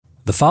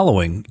The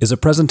following is a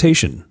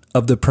presentation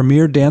of the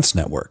Premier Dance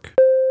Network.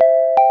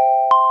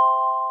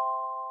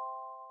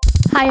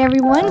 Hi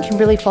everyone,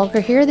 Kimberly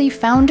Falker here, the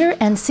founder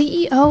and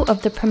CEO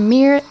of the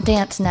Premier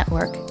Dance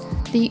Network,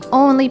 the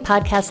only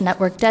podcast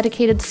network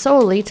dedicated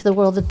solely to the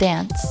world of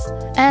dance.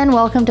 And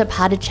welcome to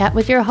Pod to Chat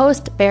with your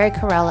host, Barry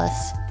Corellis.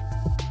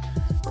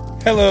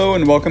 Hello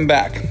and welcome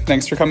back.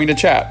 Thanks for coming to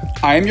chat.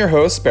 I am your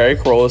host, Barry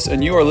Corellis,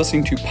 and you are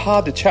listening to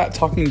Pod to Chat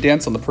Talking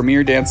Dance on the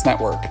Premier Dance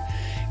Network.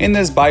 In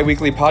this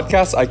bi-weekly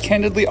podcast, I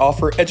candidly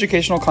offer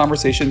educational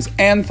conversations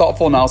and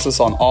thoughtful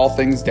analysis on all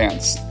things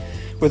dance.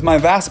 With my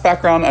vast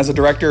background as a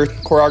director,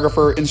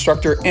 choreographer,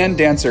 instructor, and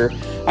dancer,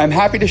 I'm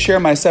happy to share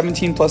my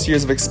 17 plus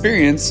years of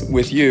experience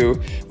with you,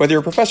 whether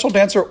you're a professional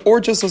dancer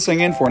or just listening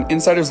in for an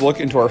insider's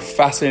look into our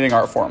fascinating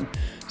art form.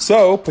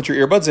 So put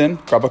your earbuds in,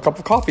 grab a cup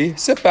of coffee,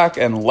 sit back,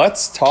 and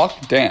let's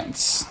talk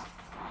dance.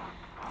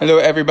 Hello,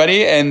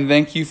 everybody, and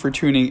thank you for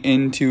tuning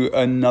into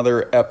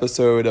another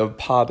episode of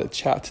Pod to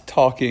Chat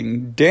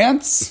Talking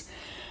Dance.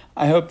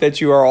 I hope that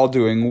you are all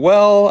doing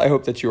well. I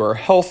hope that you are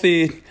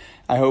healthy.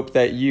 I hope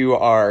that you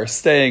are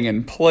staying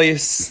in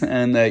place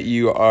and that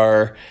you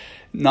are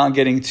not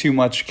getting too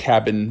much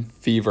cabin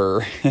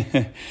fever.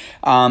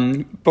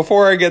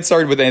 Before I get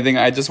started with anything,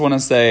 I just want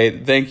to say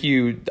thank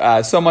you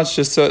so much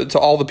to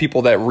all the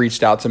people that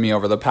reached out to me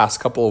over the past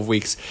couple of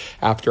weeks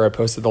after I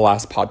posted the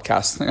last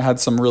podcast. I had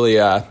some really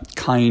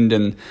kind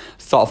and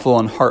thoughtful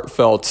and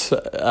heartfelt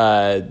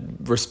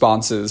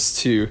responses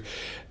to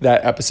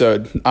that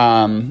episode.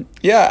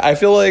 I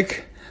feel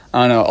like,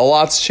 I don't know, a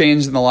lot's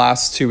changed in the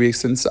last 2 weeks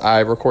since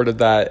I recorded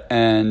that,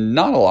 and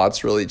not a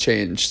lot's really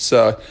changed.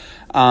 So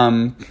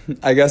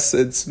I guess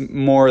it's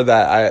more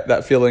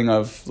that feeling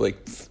of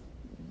like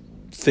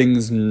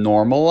things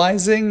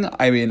normalizing.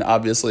 I mean,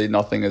 obviously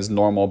nothing is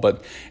normal,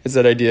 but it's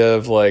that idea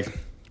of like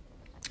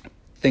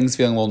things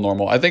feeling a little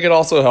normal. I think it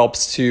also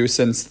helps too,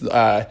 since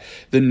the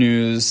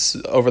news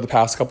over the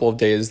past couple of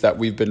days that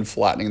we've been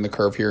flattening the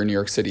curve here in New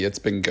York City. It's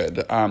been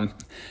good.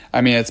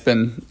 I mean, it's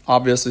been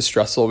obviously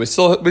stressful. We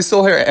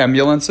still hear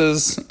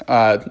ambulances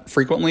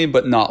frequently,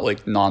 but not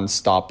like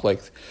nonstop,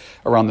 like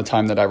around the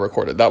time that I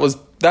recorded.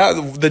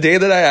 The day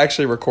that I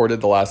actually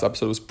recorded the last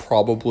episode was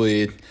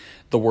probably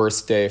the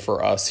worst day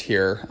for us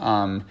here.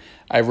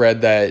 I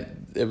read that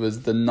it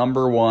was the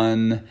number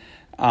one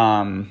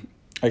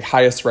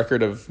highest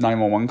record of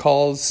 911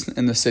 calls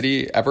in the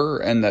city ever,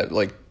 and that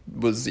like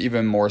was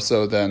even more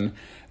so than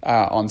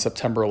on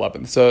September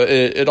 11th. So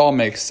it all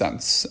makes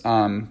sense.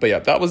 But yeah,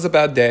 that was a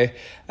bad day.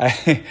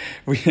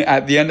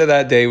 At the end of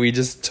that day, we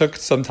just took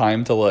some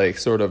time to like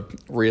sort of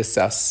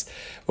reassess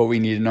what we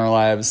need in our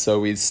lives. So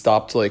we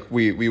stopped, like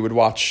we would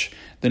watch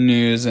the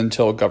news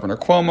until Governor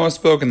Cuomo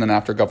spoke, and then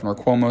after Governor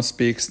Cuomo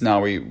speaks, now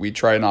we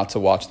try not to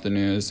watch the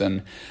news,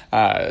 and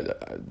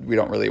we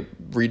don't really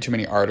read too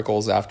many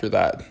articles after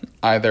that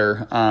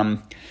either.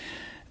 And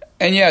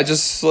yeah,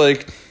 just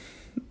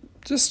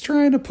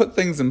trying to put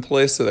things in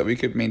place so that we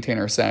could maintain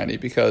our sanity,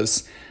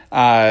 because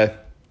like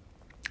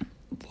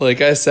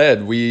I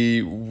said,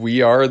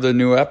 we are the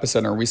new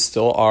epicenter. We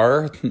still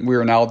are. We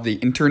are now the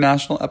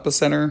international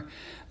epicenter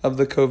of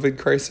the COVID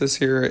crisis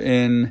here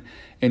in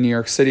New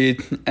York City.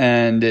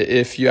 And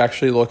if you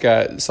actually look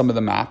at some of the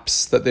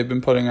maps that they've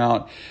been putting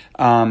out,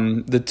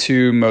 the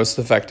two most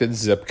affected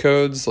zip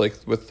codes, like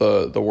with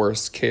the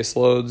worst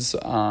caseloads,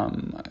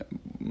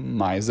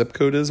 my zip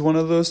code is one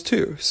of those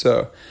two.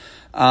 So,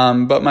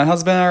 but my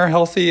husband and I are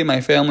healthy,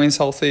 my family's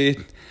healthy,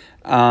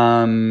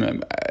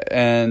 and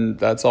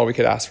that's all we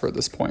could ask for at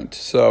this point.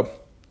 So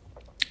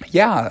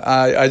yeah,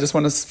 I just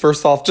want to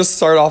first off just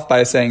start off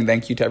by saying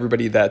thank you to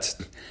everybody that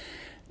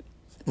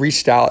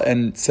reached out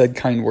and said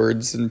kind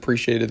words and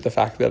appreciated the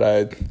fact that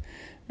I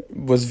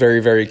was very,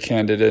 very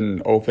candid and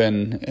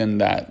open in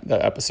that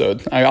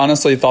episode. I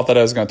honestly thought that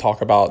I was going to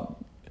talk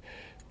about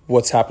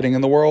what's happening in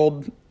the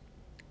world,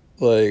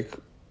 like,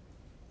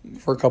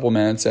 for a couple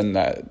minutes, and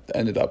that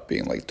ended up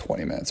being like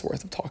 20 minutes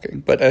worth of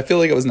talking, but I feel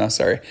like it was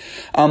necessary.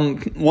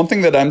 One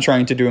thing that I'm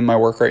trying to do in my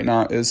work right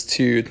now is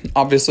to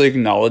obviously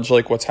acknowledge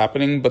like what's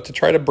happening, but to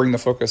try to bring the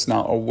focus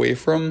now away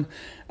from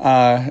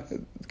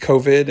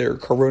COVID or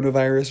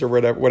coronavirus or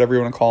whatever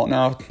you want to call it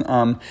now.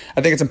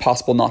 I think it's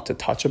impossible not to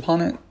touch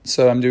upon it,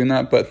 so I'm doing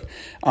that. But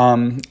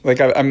I'm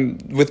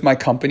with my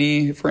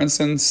company, for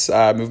instance,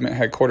 Movement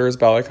Headquarters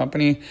Ballet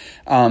Company.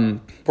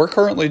 We're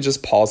currently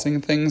just pausing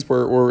things.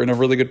 We're in a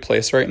really good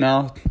place right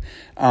now,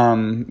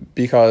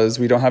 because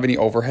we don't have any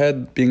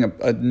overhead. Being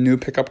a new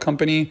pickup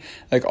company,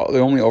 like the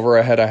only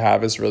overhead I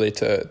have is really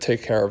to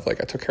take care of, like,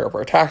 I took care of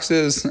our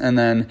taxes, and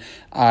then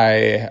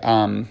I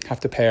have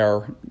to pay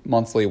our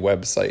monthly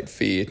website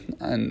fee,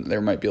 and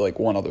there might be like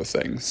one other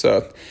thing.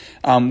 So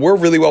we're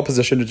really well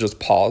positioned to just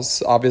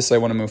pause. Obviously I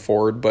want to move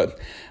forward, but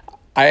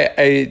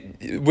I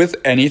with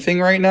anything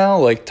right now,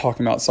 like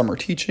talking about summer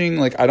teaching,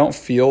 like I don't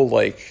feel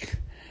like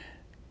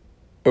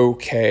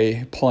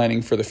okay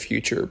planning for the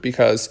future,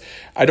 because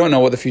I don't know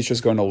what the future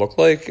is going to look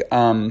like.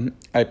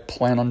 I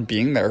plan on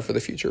being there for the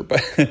future,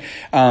 but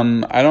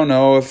I don't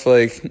know if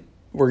like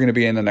we're going to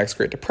be in the next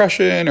Great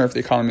Depression or if the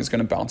economy is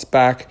going to bounce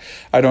back.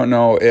 I don't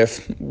know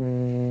if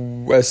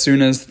as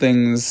soon as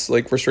things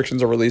like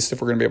restrictions are released,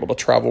 if we're going to be able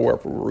to travel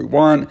wherever we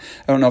want.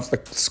 I don't know if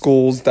the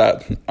schools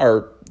that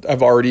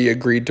have already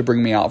agreed to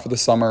bring me out for the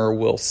summer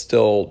will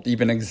still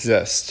even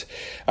exist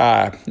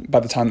by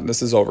the time that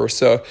this is over.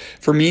 So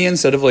for me,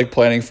 instead of like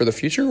planning for the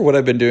future, what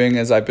I've been doing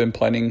is I've been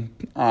planning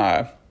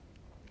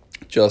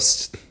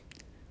just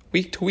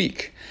week to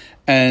week.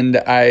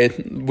 And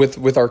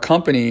with our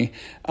company,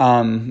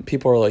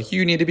 people are like,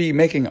 you need to be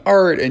making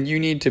art and you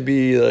need to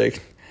be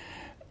like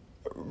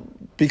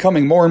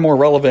becoming more and more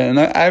relevant.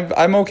 And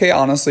I'm okay,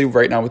 honestly,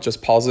 right now with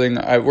just pausing.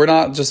 We're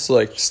not just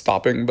like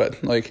stopping,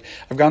 but like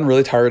I've gotten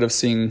really tired of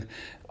seeing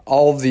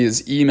all of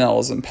these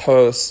emails and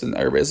posts and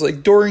everybody's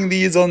like, during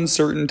these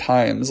uncertain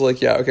times,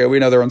 like, yeah, okay, we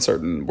know they're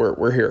uncertain.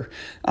 We're here.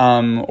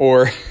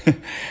 Or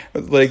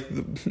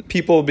like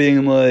people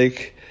being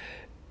like,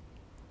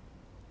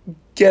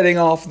 getting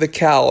off the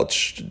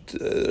couch,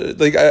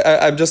 like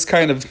I'm just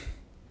kind of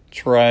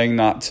trying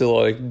not to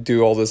like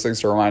do all those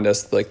things to remind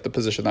us like the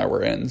position that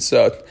we're in.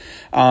 So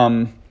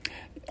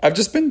I've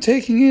just been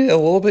taking it a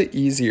little bit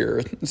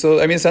easier. So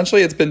I mean,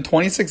 essentially it's been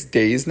 26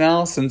 days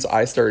now since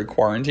I started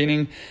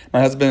quarantining. My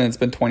husband, it's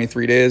been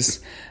 23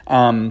 days.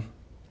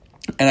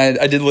 And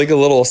I did like a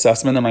little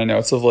assessment in my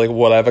notes of like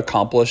what I've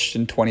accomplished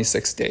in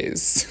 26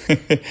 days.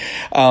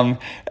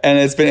 And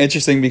it's been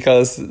interesting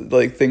because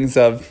like things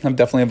have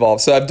definitely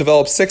evolved. So I've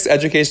developed 6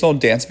 educational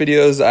dance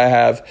videos. I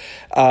have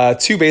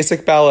 2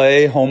 basic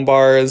ballet home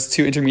bars,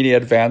 2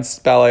 intermediate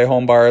advanced ballet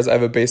home bars. I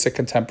have a basic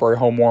contemporary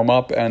home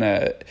warm-up and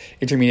a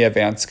intermediate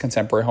advanced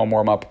contemporary home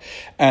warm-up.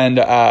 And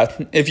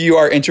if you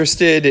are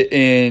interested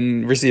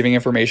in receiving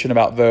information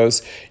about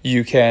those,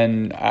 you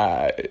can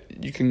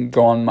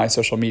go on my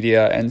social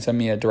media and send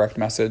me a direct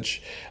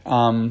message,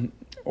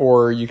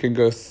 or you can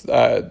go through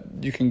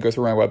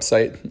my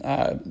website.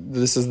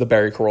 This is the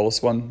Barry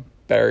Kerollis one,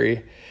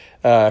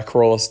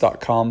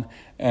 barrykerollis.com,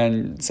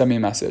 and send me a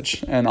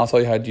message and I'll tell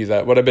you how to do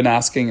that. What I've been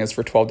asking is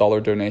for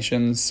 $12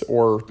 donations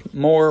or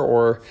more,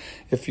 or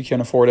if you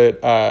can't afford it,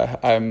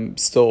 I'm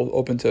still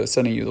open to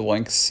sending you the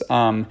links.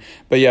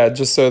 But yeah,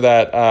 just so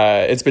that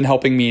it's been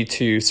helping me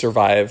to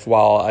survive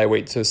while I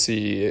wait to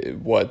see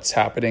what's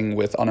happening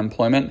with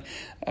unemployment.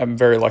 I'm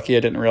very lucky I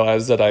didn't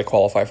realize that I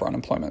qualify for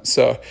unemployment.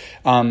 So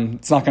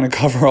it's not going to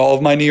cover all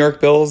of my New York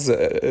bills,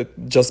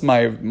 just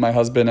my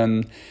husband,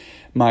 and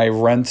my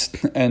rent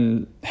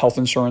and health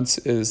insurance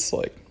is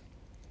like,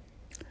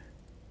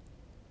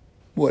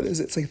 what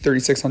is it? It's like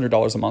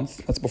 $3,600 a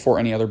month. That's before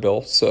any other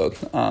bill. So,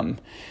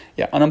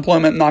 yeah,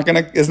 unemployment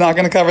is not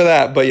gonna cover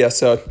that. But yeah,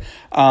 so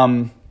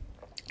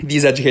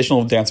these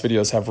educational dance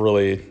videos have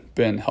really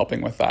been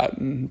helping with that,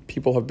 and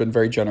people have been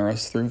very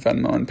generous through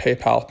Venmo and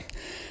PayPal,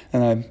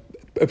 and I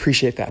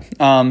appreciate that.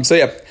 So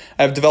yeah,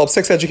 I've developed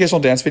 6 educational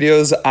dance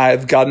videos.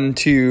 I've gotten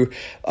to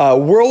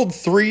World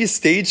 3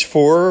 Stage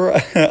 4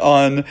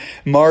 on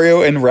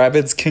Mario and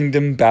Rabbids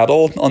Kingdom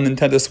Battle on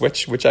Nintendo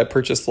Switch, which I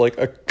purchased like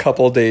a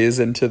couple days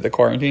into the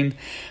quarantine.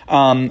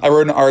 I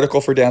wrote an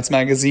article for Dance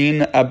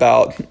Magazine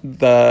about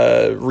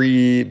the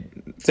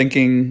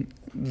rethinking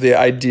the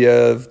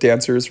idea of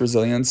dancers'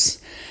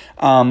 resilience.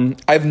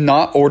 I've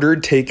not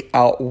ordered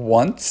takeout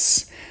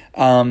once.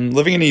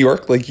 Living in New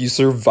York, like you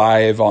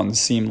survive on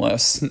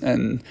Seamless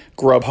and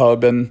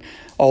Grubhub and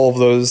all of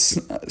those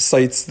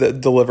sites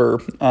that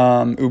deliver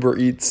Uber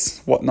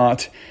Eats,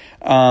 whatnot.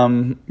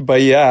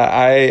 But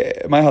yeah,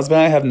 my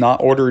husband and I have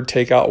not ordered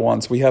takeout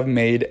once. We have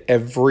made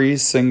every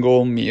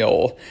single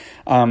meal.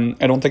 I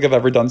don't think I've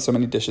ever done so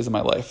many dishes in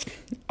my life.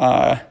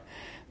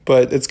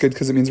 But it's good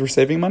because it means we're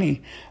saving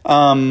money.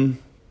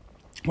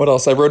 What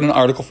else? I wrote an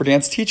article for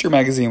Dance Teacher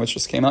Magazine, which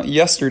just came out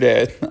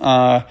yesterday.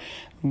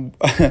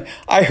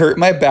 I hurt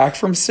my back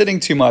from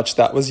sitting too much.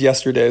 That was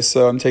yesterday,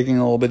 so I'm taking it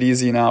a little bit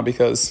easy now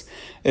because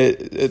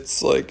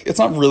it's like, it's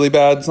not really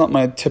bad. It's not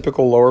my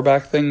typical lower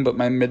back thing, but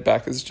my mid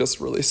back is just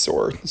really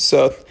sore.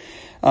 So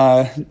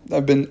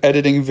I've been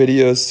editing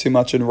videos too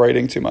much and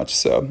writing too much,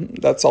 so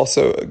that's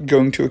also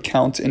going to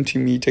account into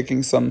me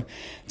taking some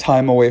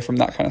time away from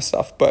that kind of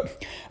stuff.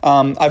 But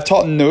I've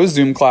taught no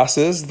Zoom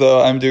classes,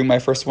 though I'm doing my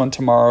first one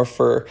tomorrow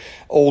for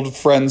old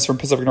friends from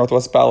Pacific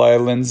Northwest Ballet,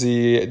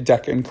 Lindsay,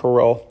 Deck, and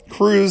Carell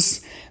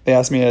Cruz. They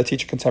asked me to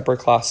teach a contemporary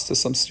class to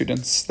some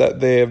students that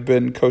they have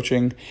been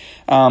coaching.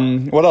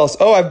 What else?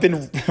 Oh, I've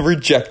been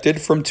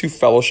rejected from 2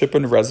 fellowship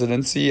and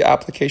residency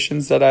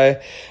applications that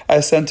I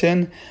sent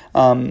in.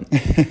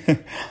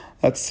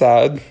 That's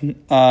sad.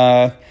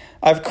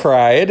 I've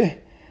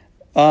cried.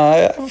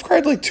 I've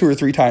cried like 2 or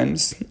 3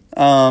 times.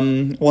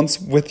 Once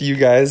with you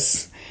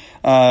guys.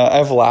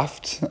 I've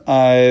laughed.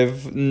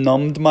 I've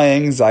numbed my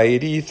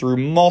anxiety through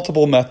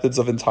multiple methods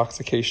of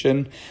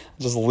intoxication. I'll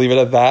just leave it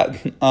at that.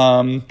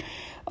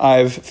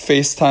 I've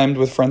FaceTimed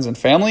with friends and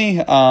family,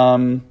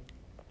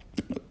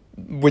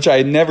 which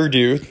I never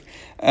do.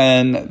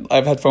 And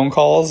I've had phone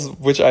calls,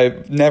 which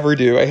I never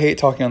do. I hate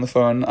talking on the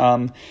phone.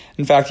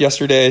 In fact,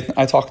 yesterday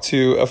I talked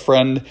to a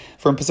friend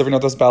from Pacific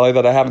Northwest Ballet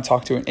that I haven't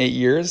talked to in 8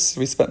 years.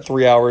 We spent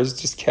 3 hours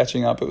just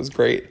catching up. It was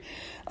great.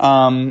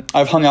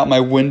 I've hung out my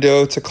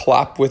window to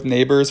clap with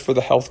neighbors for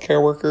the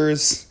healthcare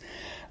workers.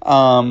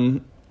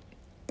 I'm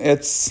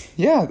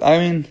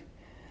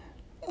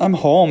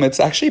home. It's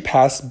actually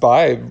passed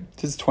by.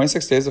 These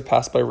 26 days have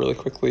passed by really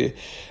quickly.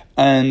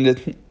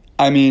 And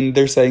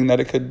they're saying that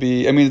it could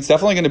be, it's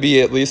definitely going to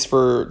be at least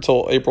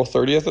till April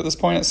 30th at this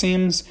point, it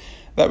seems,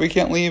 that we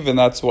can't leave. And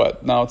that's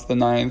now it's the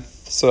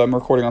 9th. So I'm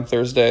recording on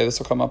Thursday. This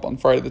will come up on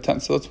Friday the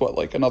 10th. So that's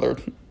another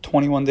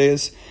 21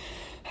 days.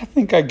 I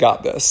think I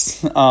got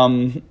this.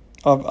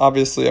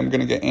 Obviously I'm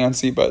going to get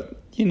antsy, but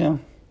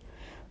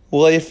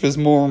life is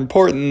more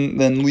important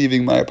than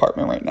leaving my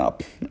apartment right now.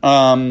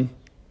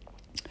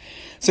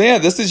 So yeah,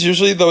 this is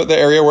usually the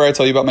area where I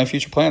tell you about my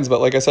future plans.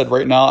 But like I said,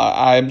 right now,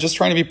 I'm just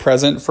trying to be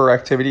present for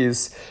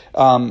activities.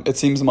 It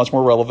seems much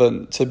more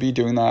relevant to be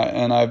doing that.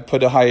 And I've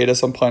put a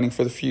hiatus on planning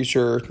for the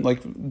future,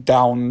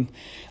 down,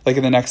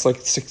 in the next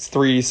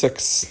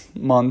 6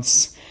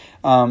 months.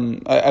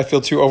 I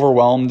feel too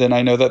overwhelmed, and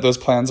I know that those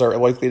plans are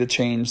likely to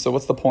change. So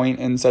what's the point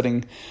in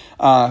setting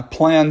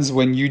plans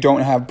when you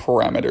don't have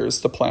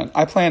parameters to plan?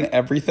 I plan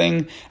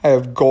everything. I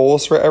have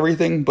goals for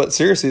everything. But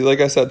seriously,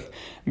 like I said,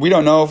 we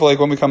don't know if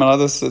when we come out of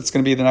this, it's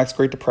going to be the next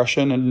Great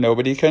Depression and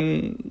nobody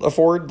can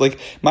afford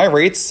my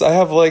rates. I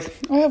have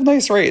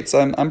nice rates.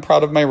 I'm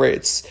proud of my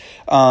rates.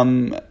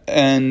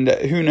 And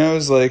who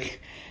knows,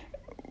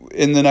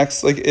 in the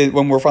next,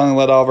 when we're finally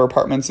let out of our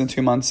apartments in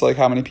 2 months,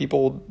 how many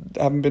people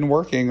haven't been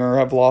working or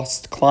have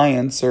lost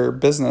clients or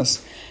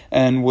business,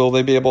 and will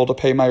they be able to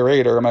pay my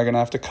rate, or am I going to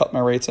have to cut my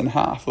rates in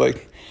half?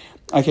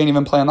 I can't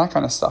even plan that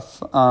kind of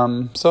stuff.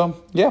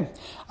 So yeah,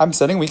 I'm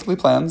setting weekly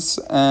plans,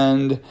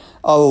 and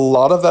a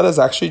lot of that has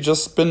actually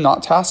just been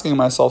not tasking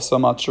myself so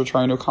much or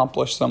trying to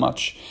accomplish so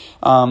much.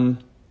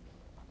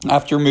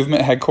 After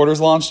Movement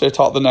Headquarters launched, I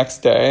taught the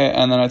next day,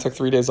 and then I took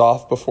 3 days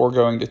off before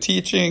going back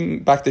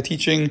to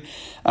teaching,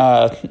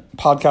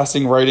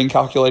 podcasting, writing,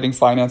 calculating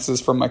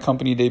finances from my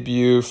company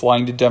debut,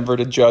 flying to Denver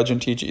to judge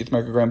and teach Youth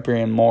Maker Grand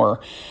Prix, and more.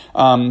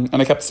 And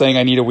I kept saying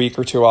I need a week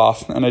or two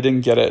off, and I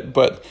didn't get it.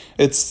 But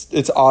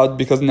it's odd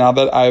because now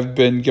that I've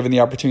been given the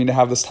opportunity to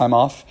have this time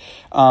off,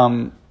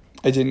 I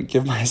didn't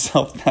give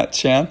myself that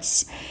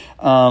chance.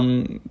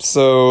 I'm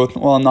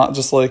not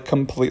just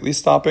completely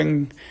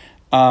stopping.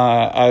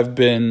 I've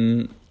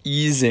been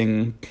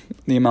easing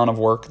the amount of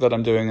work that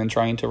I'm doing and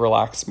trying to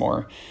relax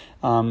more,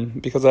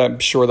 because I'm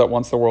sure that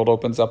once the world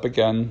opens up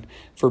again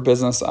for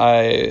business,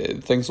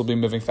 things will be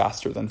moving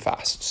faster than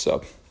fast.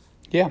 So,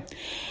 yeah.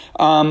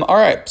 All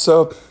right.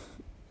 So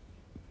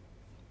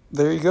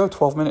there you go.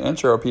 12-minute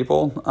intro,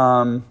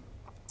 people.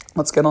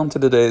 Let's get on to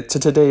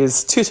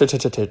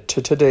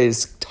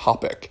today's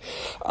topic.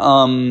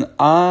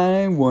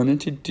 I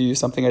wanted to do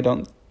something I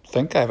don't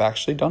think I've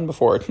actually done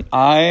before.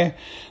 I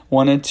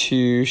wanted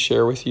to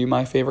share with you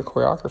my favorite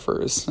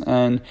choreographers,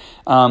 and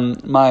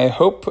my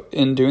hope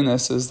in doing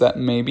this is that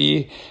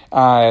maybe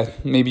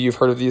you've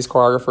heard of these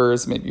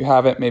choreographers, maybe you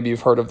haven't, maybe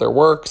you've heard of their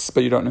works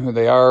but you don't know who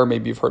they are,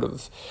 maybe you've heard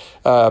of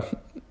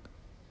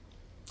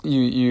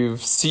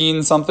you've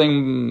seen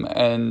something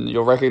and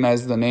you'll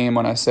recognize the name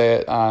when I say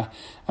it. I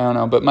don't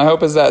know, but my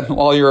hope is that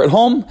while you're at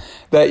home,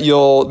 that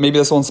maybe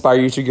this will inspire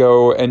you to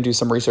go and do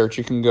some research.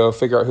 You can go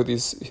figure out who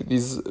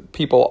these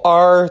people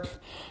are.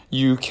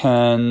 You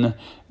can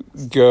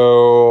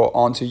go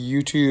onto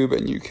YouTube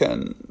and you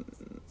can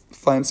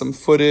find some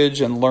footage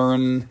and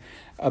learn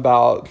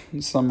about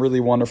some really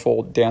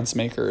wonderful dance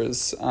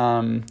makers.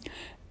 And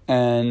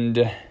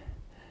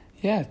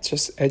yeah, it's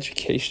just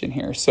education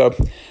here. So,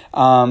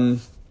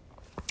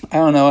 I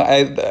don't know.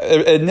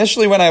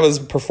 Initially when I was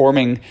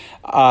performing,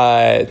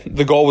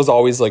 the goal was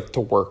always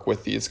to work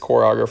with these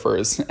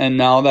choreographers. And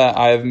now that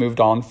I've moved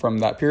on from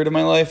that period of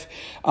my life,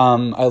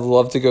 I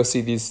love to go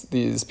see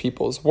these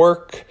people's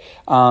work.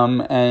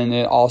 And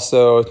it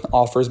also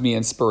offers me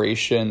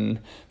inspiration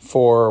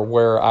for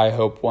where I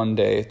hope one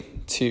day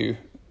to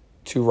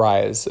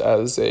rise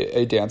as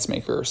a dance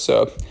maker.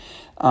 So,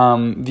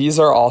 these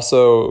are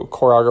also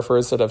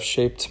choreographers that have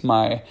shaped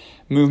my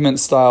movement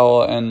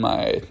style and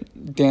my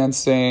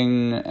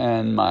dancing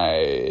and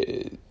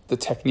the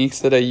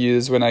techniques that I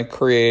use when I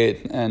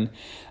create, and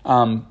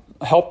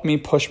help me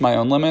push my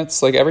own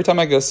limits. Every time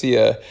I go see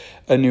a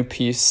new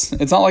piece,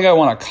 it's not like I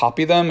want to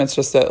copy them. It's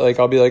just that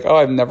I'll be oh,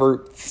 I've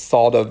never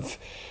thought of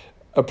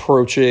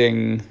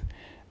approaching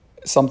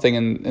something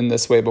in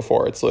this way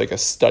before. It's a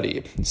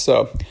study.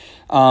 So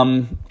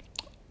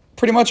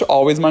pretty much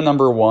always my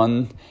number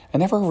one. I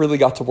never really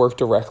got to work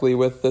directly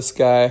with this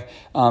guy,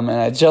 and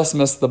I just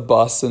missed the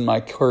bus in my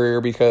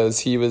career because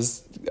he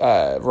was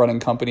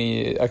running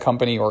companies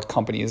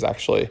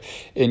actually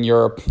in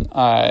Europe,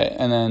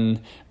 and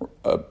then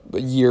a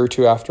year or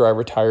two after I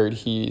retired,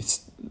 he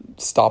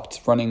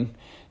stopped running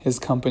his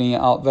company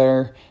out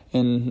there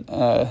in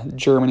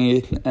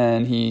Germany,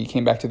 and he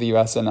came back to the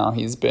U.S., and now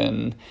he's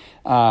been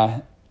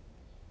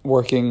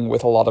working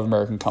with a lot of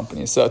American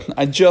companies. So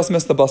I just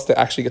missed the bus to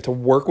actually get to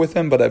work with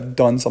him, but I've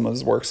done some of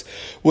his works.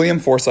 William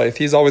Forsythe,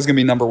 he's always going to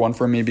be number one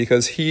for me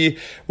because he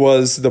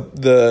was the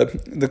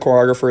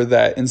choreographer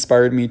that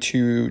inspired me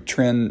to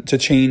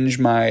change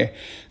my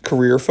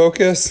career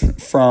focus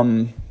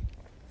from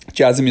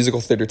jazz and musical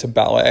theater to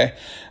ballet.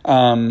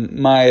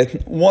 My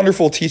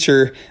wonderful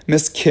teacher,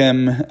 Miss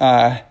Kim,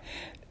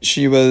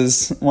 she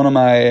was one of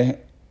my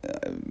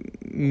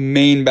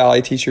main ballet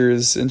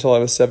teachers until I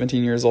was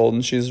 17 years old,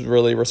 and she's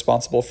really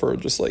responsible for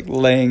just like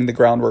laying the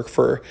groundwork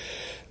for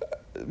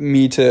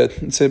me to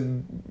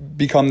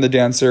become the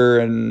dancer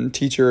and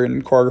teacher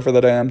and choreographer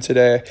that I am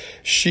today.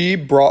 She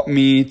brought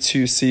me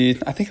to see,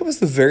 I think it was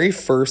the very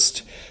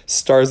first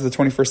Stars of the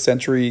 21st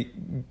Century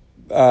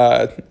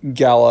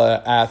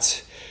gala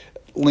at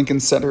Lincoln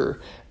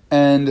Center,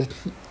 and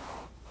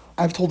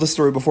I've told this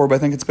story before, but I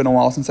think it's been a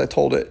while since I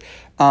told it.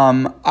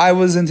 I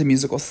was into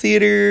musical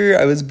theater.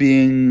 I was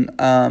being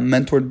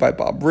mentored by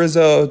Bob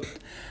Rizzo,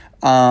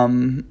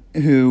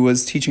 who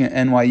was teaching at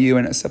NYU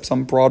and at Steps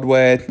on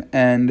Broadway,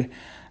 and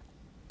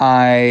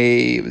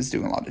I was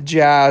doing a lot of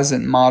jazz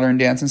and modern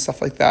dance and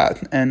stuff like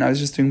that, and I was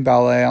just doing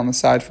ballet on the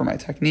side for my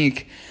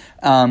technique,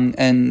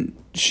 and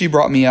she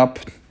brought me up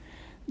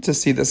to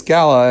see this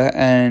gala,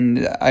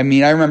 and I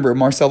mean, I remember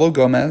Marcelo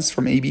Gomez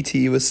from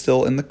ABT was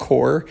still in the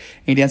core,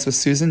 and he danced with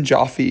Susan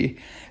Joffe,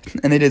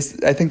 and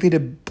I think they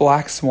did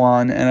Black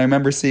Swan, and I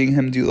remember seeing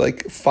him do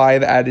like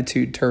 5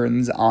 attitude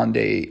turns on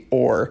day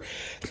or,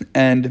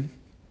 and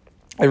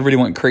everybody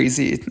went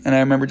crazy, and I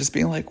remember just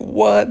being like,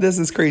 what, this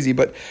is crazy.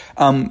 But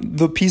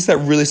the piece that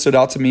really stood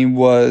out to me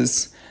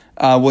was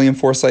William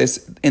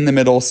Forsythe in the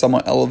middle,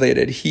 somewhat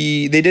elevated.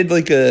 They did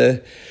like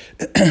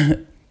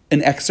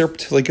an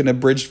excerpt, like an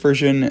abridged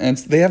version, and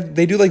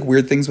they do like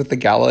weird things with the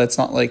gala. It's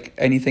not like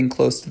anything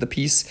close to the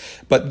piece,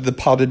 but the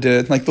pas de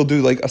deux, like they'll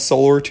do like a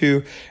solo or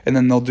two, and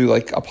then they'll do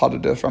like a pas de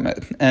deux from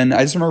it. And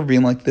I just remember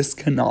being like, this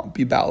cannot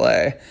be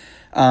ballet.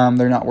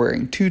 They're not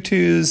wearing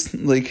tutus,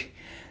 like,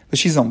 but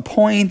she's on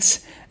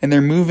point, and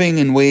they're moving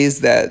in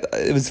ways that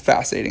it was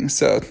fascinating.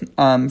 So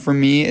for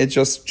me, it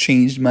just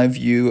changed my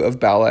view of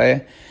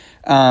ballet.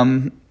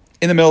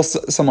 In the Middle,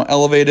 somewhat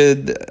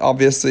elevated,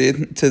 obviously,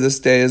 to this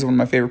day is one of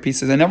my favorite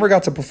pieces. I never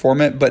got to perform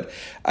it, but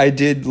I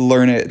did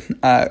learn it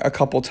a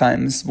couple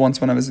times, once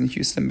when I was in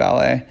Houston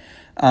Ballet,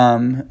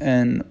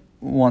 and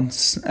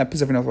once at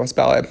Pacific Northwest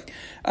Ballet.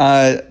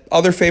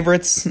 Other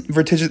favorites,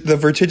 The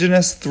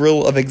Vertiginous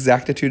Thrill of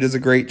Exactitude is a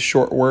great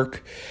short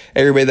work.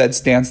 Everybody that's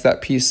danced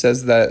that piece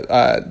says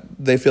that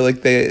they feel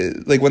like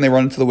when they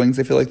run into the wings,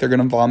 they feel like they're going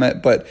to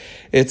vomit, but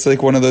it's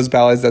like one of those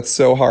ballets that's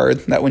so hard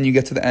that when you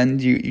get to the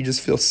end, you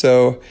just feel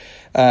so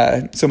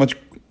much,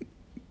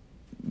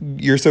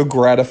 you're so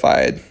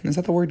gratified. Is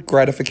that the word?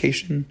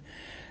 Gratification?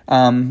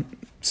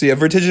 So yeah,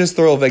 Vertiginous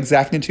Thrill of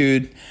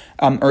Exactitude,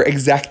 or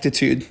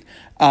Exactitude.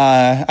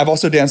 I've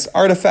also danced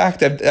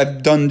Artifact.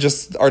 I've done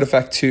just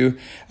Artifact 2.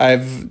 I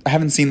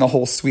haven't seen the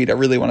whole suite. I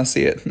really want to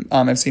see it.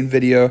 I've seen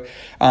video.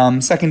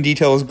 Second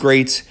Detail is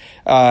great.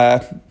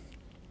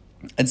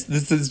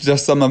 This is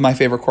just some of my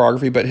favorite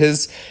choreography, but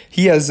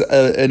he has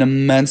an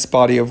immense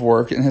body of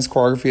work, and his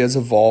choreography has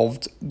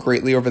evolved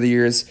greatly over the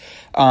years.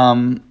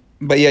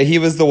 But yeah, he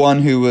was the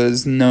one who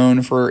was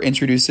known for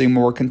introducing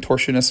more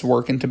contortionist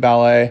work into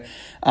ballet.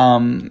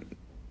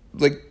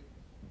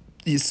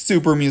 He's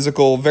super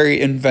musical,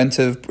 very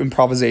inventive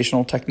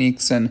improvisational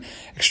techniques, and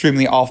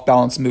extremely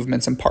off-balance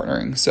movements and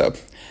partnering. So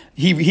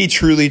he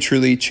truly,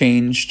 truly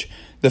changed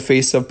the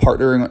face of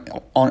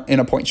partnering in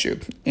a point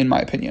shoe, in my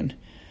opinion.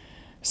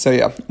 So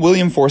yeah,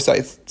 William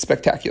Forsythe,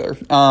 spectacular.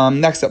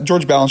 Next up,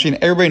 George Balanchine.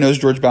 Everybody knows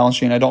George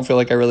Balanchine. I don't feel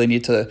like I really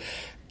need to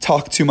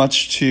talk too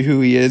much to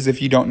who he is.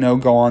 If you don't know,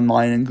 go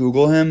online and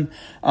Google him.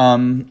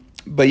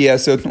 But yeah,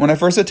 so when I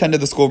first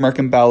attended the School of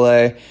American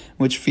Ballet,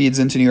 which feeds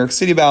into New York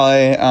City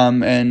Ballet,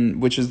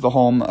 and which is the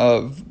home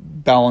of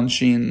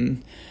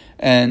Balanchine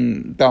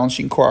and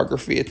Balanchine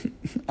choreography,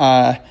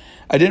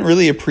 I didn't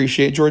really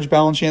appreciate George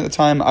Balanchine at the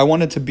time. I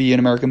wanted to be in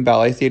American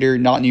Ballet Theater,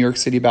 not New York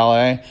City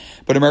Ballet,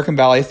 but American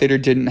Ballet Theater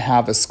didn't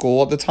have a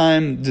school at the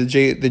time. The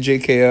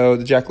JKO,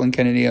 the Jacqueline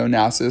Kennedy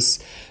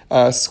Onassis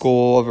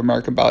School of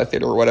American Ballet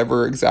Theater, or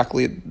whatever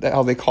exactly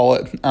how they call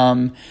it,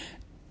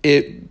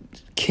 it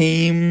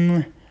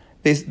came...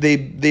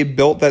 They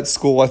built that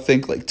school, I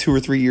think, like 2 or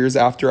 3 years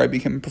after I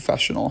became a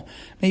professional,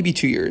 maybe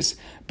 2 years.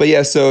 But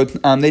yeah, so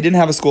they didn't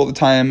have a school at the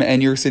time, and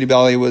New York City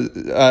Ballet was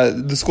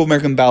the School of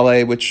American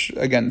Ballet, which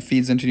again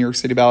feeds into New York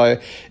City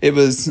Ballet. It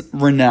was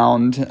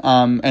renowned,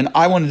 and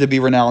I wanted to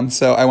be renowned,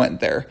 so I went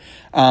there.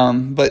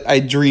 But I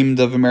dreamed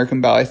of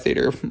American Ballet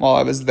Theater while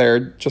I was there,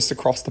 just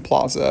across the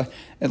plaza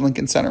at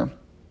Lincoln Center.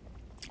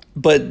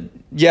 But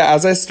yeah,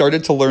 as I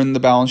started to learn the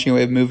Balanchine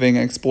way of moving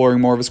and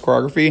exploring more of his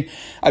choreography,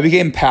 I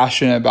became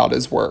passionate about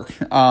his work.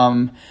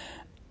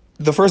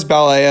 The first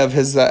ballet of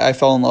his that I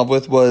fell in love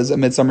with was A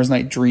Midsummer's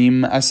Night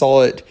Dream. I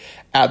saw it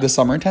at the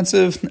Summer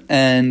Intensive,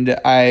 and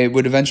I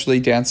would eventually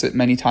dance it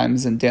many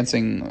times, and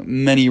dancing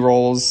many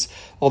roles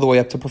all the way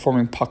up to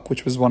performing Puck,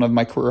 which was one of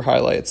my career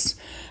highlights.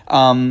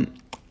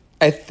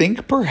 I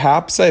think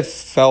perhaps I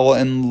fell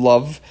in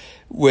love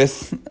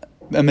with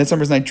A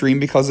Midsummer's Night Dream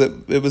because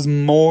it was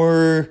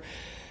more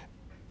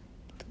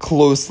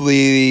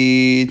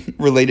closely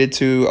related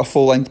to a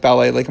full-length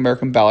ballet like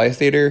American Ballet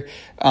Theater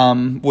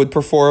would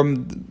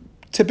perform.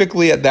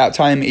 Typically at that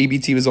time,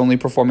 ABT was only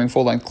performing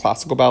full-length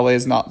classical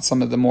ballets, not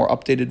some of the more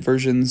updated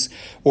versions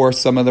or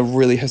some of the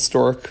really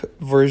historical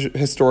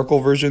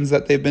versions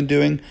that they've been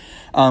doing.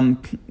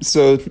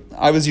 So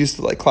I was used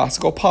to like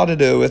classical pas de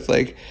deux with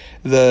like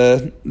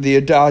the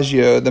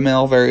adagio, the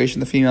male variation,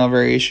 the female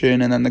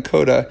variation, and then the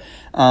coda,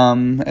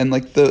 and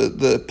like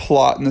the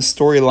plot and the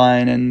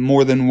storyline and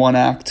more than one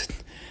act,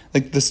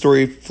 like the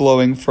story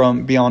flowing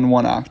from beyond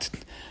one act.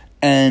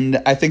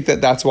 And I think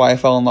that's why I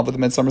fell in love with A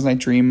Midsummer's Night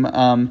Dream.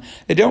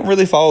 They don't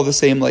really follow the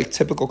same like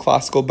typical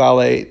classical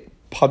ballet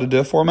pas de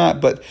deux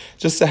format, but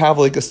just to have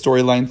like a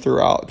storyline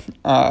throughout,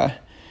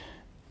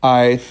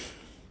 I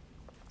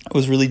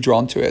was really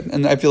drawn to it,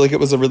 and I feel like it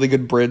was a really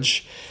good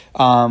bridge.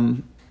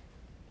 It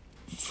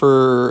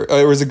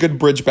was a good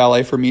bridge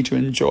ballet for me to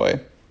enjoy.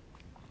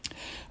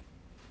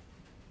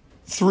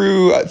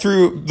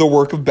 Through the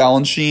work of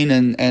Balanchine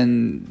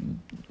and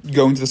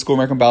going to the School of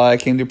American Ballet, I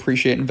came to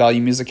appreciate and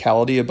value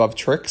musicality above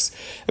tricks.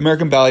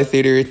 American Ballet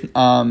Theater,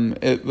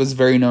 it was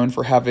very known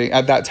for having,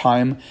 at that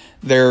time,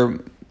 their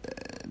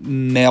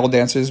male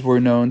dancers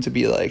were known to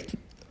be like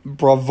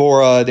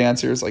bravura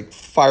dancers, like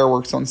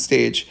fireworks on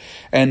stage.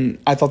 And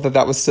I thought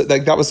that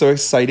was so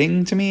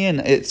exciting to me,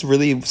 and it's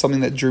really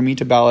something that drew me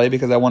to ballet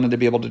because I wanted to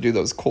be able to do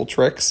those cool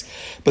tricks.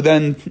 But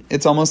then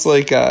it's almost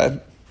like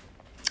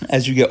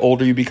as you get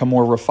older, you become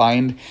more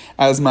refined.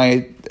 I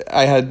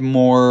had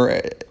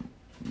more,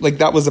 like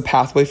that was a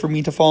pathway for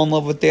me to fall in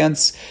love with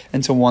dance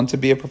and to want to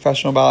be a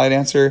professional ballet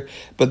dancer.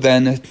 But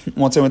then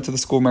once I went to the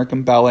School of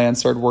American Ballet and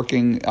started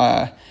working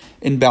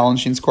in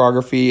Balanchine's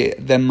choreography,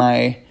 then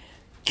my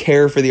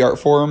care for the art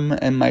form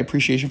and my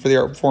appreciation for the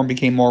art form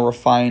became more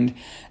refined,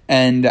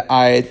 and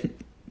I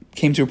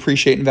came to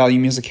appreciate and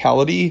value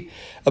musicality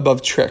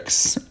above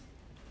tricks.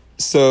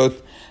 So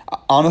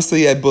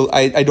honestly, I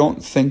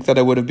don't think that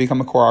I would have become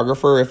a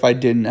choreographer if I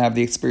didn't have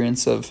the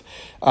experience of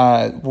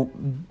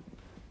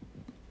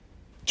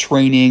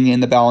training in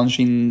the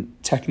Balanchine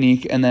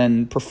technique and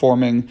then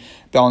performing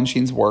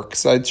Balanchine's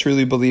works. I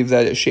truly believe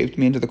that it shaped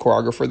me into the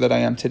choreographer that I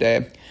am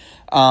today.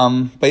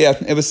 But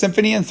yeah, it was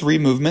Symphony in 3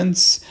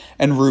 movements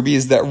and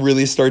Rubies that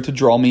really started to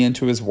draw me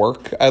into his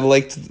work. I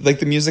liked,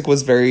 the music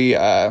was very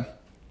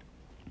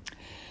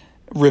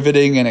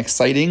riveting and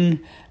exciting,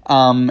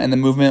 and the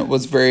movement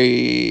was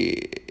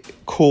very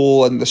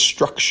cool, and the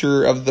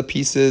structure of the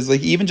pieces,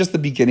 like even just the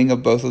beginning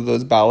of both of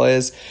those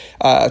ballets,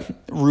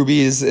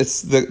 Rubies,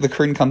 it's the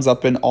curtain comes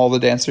up and all the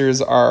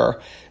dancers are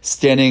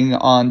standing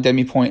on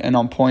demi-point and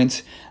on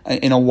point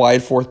in a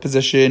wide fourth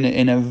position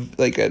in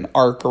an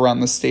arc around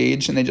the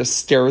stage, and they just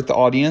stare at the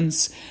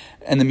audience,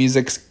 and the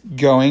music's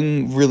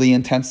going really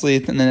intensely,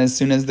 and then as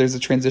soon as there's a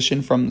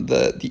transition from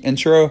the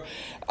intro,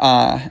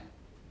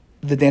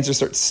 the dancer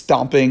starts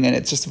stomping, and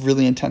it's just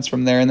really intense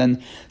from there. And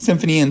then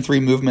Symphony in 3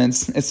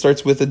 movements, it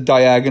starts with a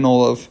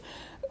diagonal of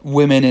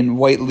women in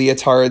white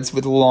leotards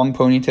with long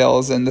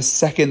ponytails, and the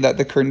second that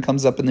the curtain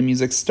comes up and the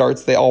music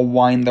starts, they all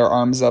wind their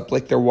arms up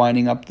like they're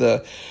winding up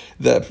the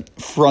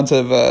front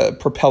of a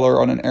propeller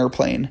on an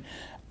airplane.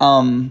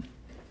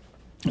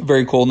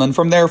 Very cool. And then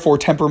from there, 4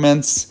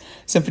 temperaments,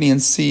 Symphony in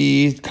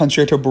C,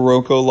 Concerto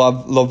Barocco,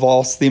 La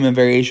Valse, Theme and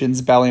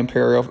Variations, Ballet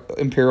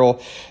Imperial,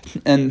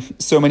 and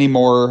so many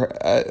more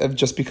have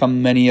just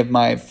become many of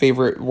my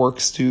favorite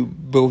works to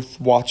both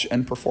watch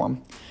and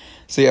perform.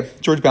 So yeah,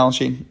 George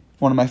Balanchine,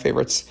 one of my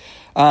favorites.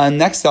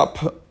 Next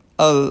up,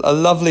 a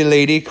lovely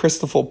lady,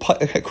 Christopher,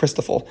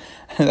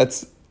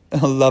 that's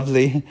a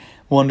lovely,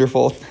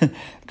 wonderful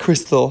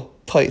Crystal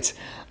Pite.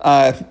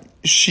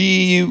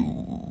 She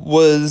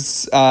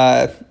was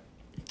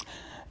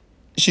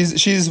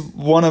she's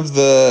one of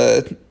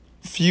the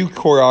few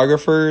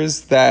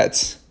choreographers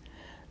that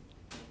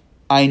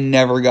I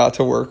never got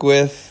to work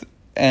with,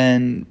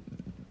 and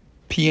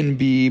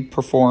P&B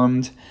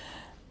performed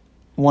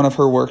one of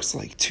her works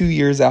like 2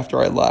 years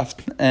after I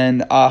left,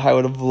 and I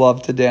would have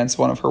loved to dance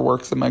one of her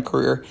works in my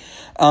career.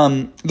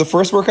 The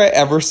first work I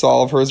ever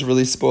saw of hers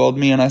really spoiled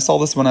me, and I saw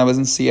this when I was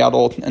in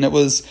Seattle, and it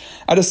was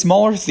at a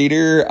smaller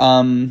theater.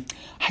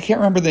 I can't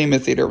remember the name of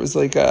the theater. It was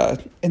like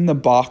in the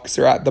box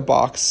or at the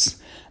box.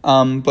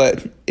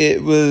 But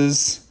it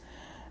was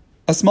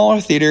a smaller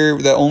theater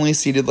that only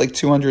seated like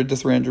 200 to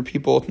 300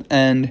 people.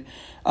 And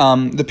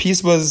the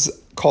piece is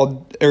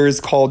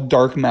called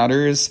Dark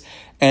Matters.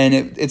 And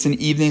it's an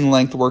evening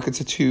length work.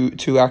 It's a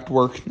two act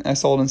work. I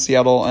saw it in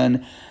Seattle.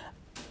 And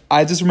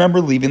I just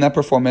remember leaving that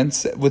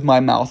performance with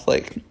my mouth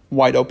like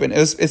wide open.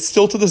 It's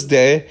still to this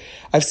day.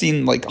 I've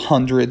seen like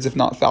hundreds, if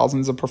not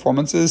thousands, of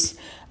performances.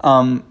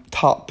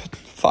 Top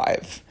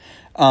 5.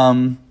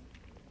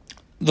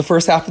 The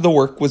first half of the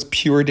work was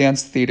pure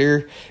dance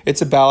theater.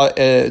 It's about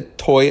a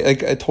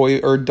toy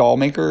or doll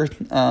maker,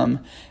 and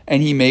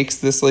he makes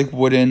this like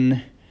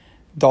wooden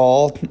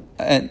doll,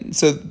 and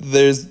so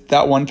there's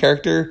that one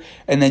character,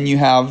 and then you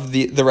have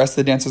the rest of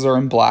the dancers are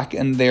in black,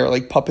 and they're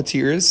like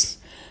puppeteers,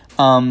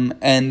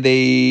 and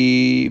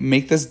they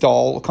make this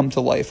doll come to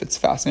life. It's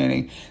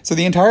fascinating. So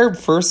the entire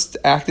first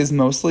act is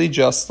mostly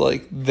just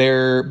like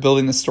they're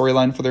building the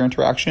storyline for their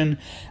interaction,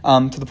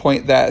 to the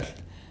point that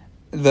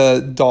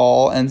the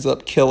doll ends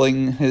up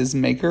killing his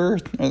maker,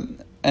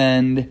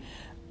 and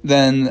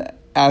then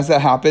as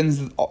that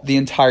happens, the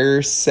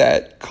entire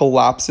set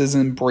collapses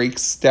and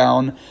breaks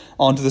down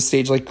onto the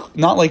stage, like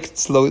not like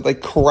slowly,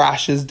 like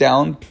crashes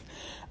down.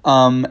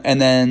 And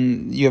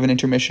then you have an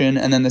intermission,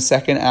 and then the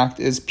second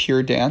act is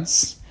pure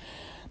dance.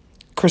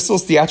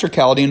 Crystal's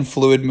theatricality and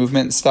fluid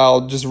movement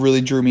style just really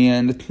drew me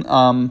in.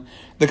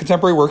 The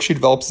contemporary work she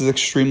develops is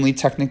extremely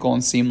technical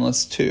and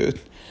seamless too.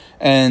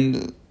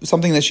 And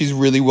something that she's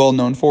really well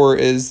known for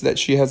is that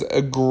she has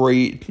a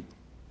great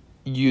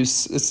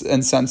use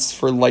and sense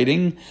for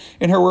lighting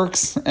in her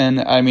works.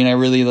 And I mean, I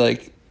really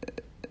like,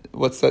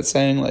 what's that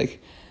saying?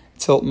 Like,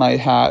 tilt my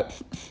hat.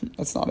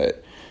 That's not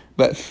it.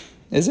 But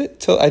is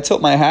it? I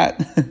tilt my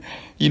hat.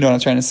 You know what I'm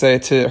trying to say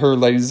to her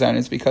lighting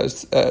designers,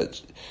 because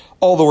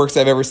all the works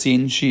I've ever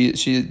seen,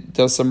 she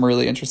does some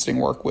really interesting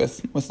work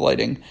with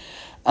lighting.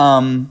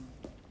 But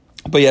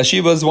yeah,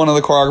 she was one of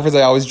the choreographers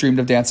I always dreamed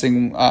of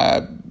dancing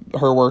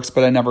her works,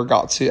 but I never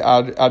got to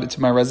add it to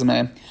my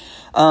resume.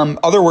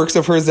 Other works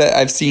of hers that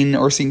I've seen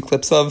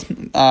clips of,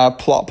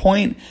 Plot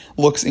Point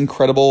looks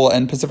incredible,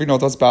 and Pacific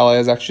Northwest Ballet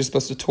is actually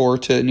supposed to tour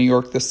to New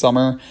York this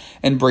summer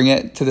and bring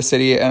it to the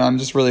city, and I'm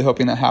just really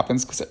hoping that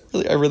happens, because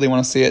I really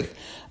want to see it.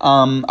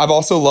 I've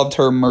also loved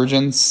her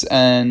emergence,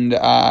 and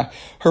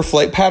her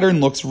flight pattern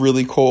looks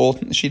really cool.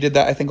 She did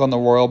that, I think, on the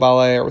Royal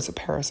Ballet, or was it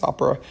Paris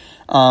Opera?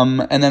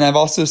 And then I've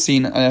also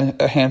seen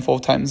a handful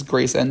of times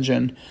Grace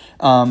Engine,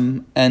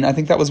 and I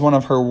think that was one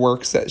of her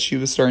works that she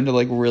was starting to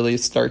like really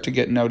start to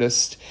get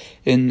noticed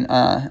in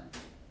the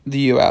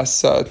U.S.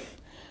 So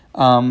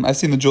I've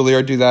seen the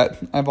Juilliard do that.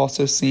 I've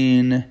also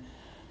seen,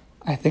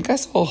 I think I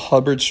saw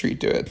Hubbard Street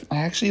do it. I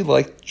actually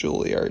like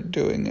Juilliard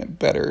doing it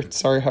better.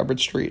 Sorry,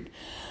 Hubbard Street.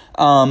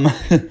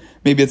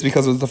 Maybe it's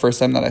because it was the first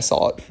time that I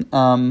saw it.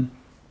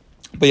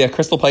 But yeah,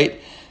 Crystal Pite,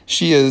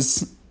 she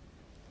is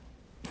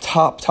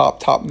top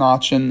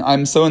notch, and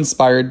I'm so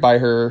inspired by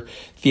her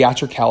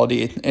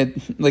theatricality.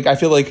 I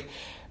feel like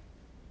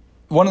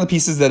one of the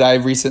pieces that I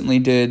recently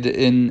did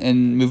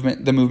in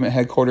the movement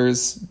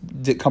headquarters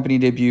company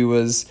debut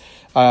was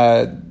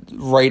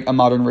Write a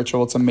Modern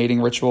Ritual. It's a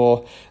mating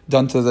ritual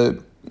done to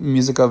the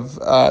music of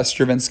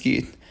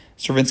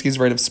Stravinsky's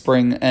Rite of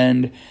Spring,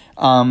 and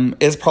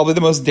is probably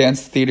the most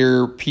dance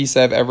theater piece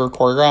I've ever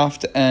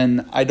choreographed,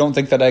 and I don't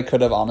think that I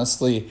could have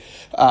honestly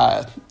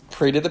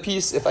created the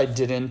piece if I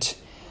didn't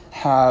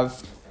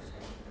have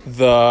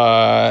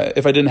the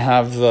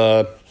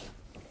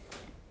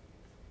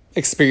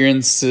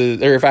experience,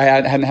 or if I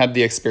hadn't had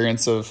the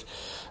experience of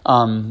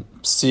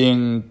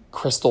seeing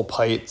Crystal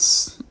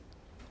Pite's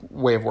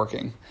way of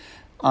working.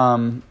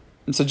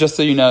 So just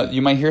so you know,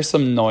 you might hear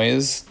some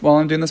noise while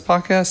I'm doing this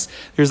podcast.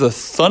 There's a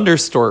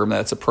thunderstorm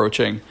that's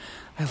approaching.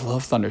 I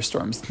love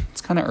thunderstorms.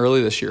 It's kind of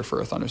early this year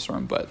for a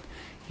thunderstorm, but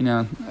you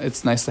know,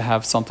 it's nice to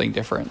have something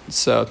different.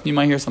 So you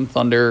might hear some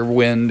thunder,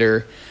 wind,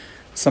 or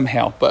some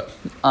hail. But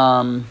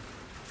all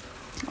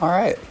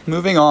right,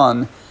 moving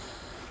on.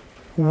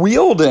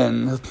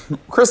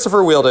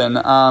 Christopher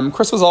Wheeldon.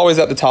 Chris was always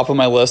at the top of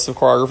my list of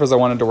choreographers I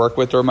wanted to work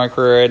with during my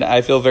career, and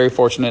I feel very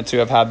fortunate to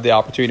have had the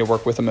opportunity to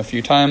work with him a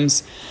few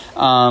times.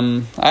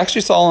 I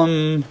actually saw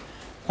him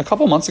a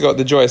couple months ago at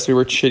the Joyce. We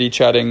were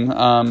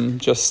chitty-chatting,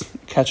 just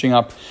catching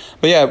up.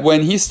 But yeah,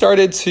 when he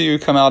started to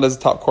come out as a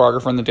top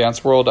choreographer in the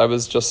dance world, I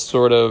was just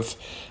sort of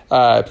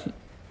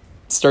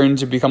starting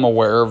to become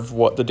aware of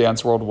what the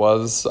dance world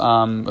was.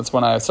 That's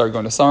when I started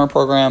going to summer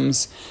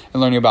programs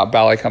and learning about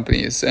ballet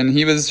companies. And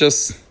he was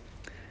just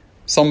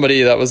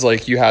somebody that was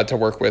like you had to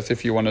work with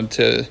if you wanted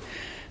to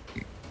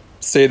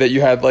say that you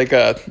had like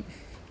a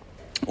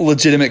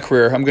legitimate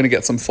career. I'm going to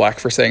get some flack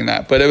for saying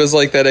that, but it was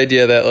like that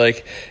idea that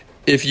like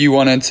if you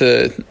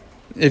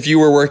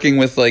were working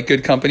with like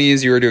good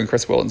companies, you were doing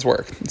Chris Wheeldon's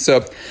work.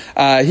 So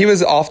he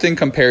was often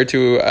compared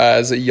to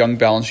as a young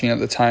Balanchine at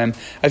the time.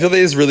 I feel that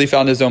he's really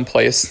found his own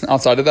place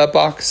outside of that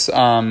box,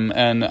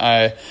 and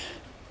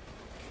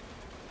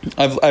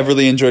I've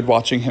really enjoyed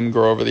watching him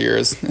grow over the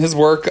years. His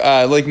work,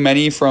 like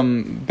many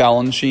from a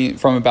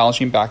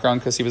Balanchine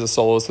background, because he was a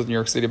soloist with New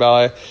York City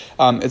Ballet,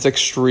 it's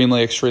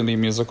extremely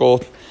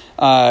musical.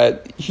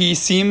 He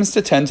seems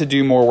to tend to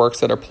do more works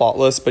that are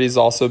plotless, but he's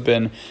also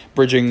been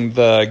bridging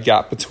the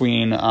gap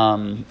between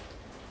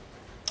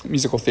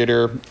musical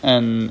theater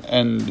and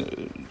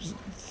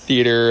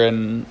theater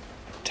and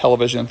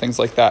television and things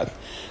like that.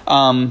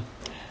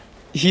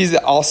 He's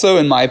also,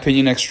 in my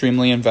opinion, an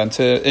extremely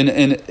inventive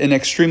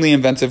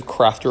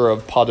crafter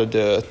of pas de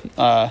deux.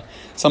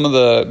 Some of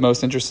the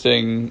most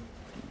interesting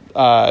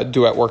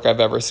duet work I've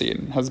ever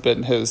seen has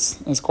been his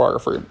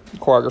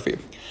choreography.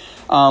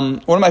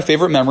 One of my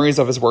favorite memories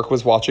of his work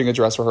was watching a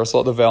dress rehearsal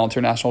at the Vail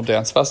International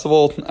Dance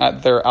Festival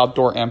at their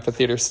outdoor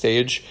amphitheater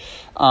stage.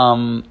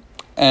 And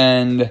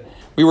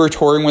we were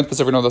touring with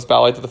Pacific Northwest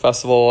Ballet to the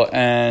festival,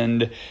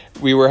 and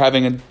we were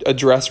having a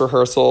dress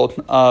rehearsal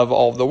of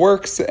all of the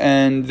works,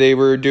 and they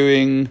were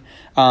doing,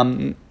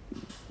 they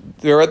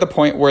were at the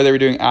point where they were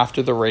doing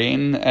After the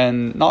Rain,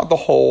 and not the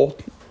whole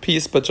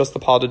piece, but just the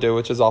pas de deux,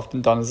 which is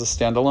often done as a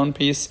standalone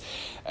piece.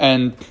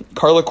 And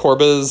Carla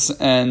Corbez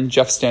and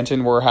Jeff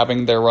Stanton were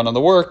having their run of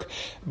the work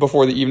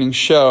before the evening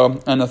show,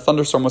 and a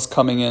thunderstorm was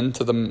coming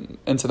into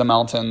the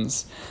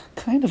mountains,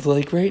 kind of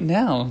like right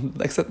now,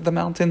 except the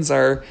mountains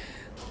are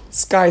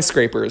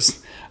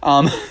skyscrapers.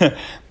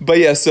 But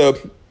yeah, so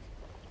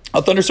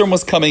a thunderstorm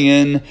was coming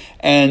in,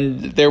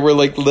 and there were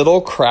like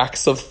little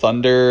cracks of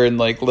thunder and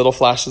like little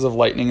flashes of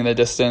lightning in the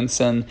distance,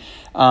 and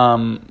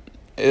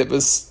it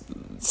was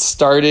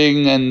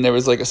starting, and there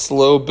was like a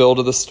slow build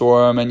of the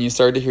storm, and you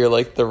started to hear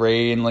like the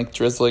rain like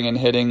drizzling and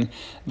hitting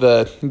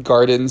the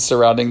gardens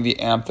surrounding the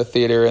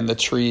amphitheater and the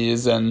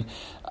trees. And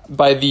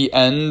by the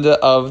end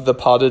of the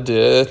pas de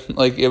deux,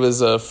 like it was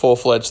a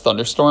full-fledged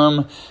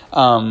thunderstorm,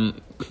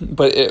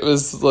 but it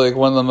was like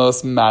one of the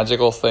most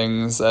magical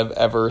things I've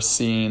ever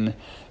seen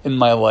in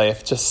my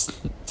life, just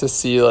to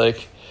see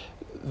like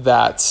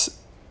that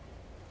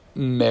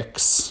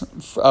mix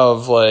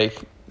of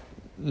like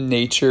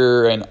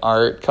nature and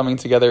art coming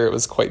together. It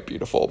was quite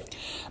beautiful.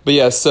 But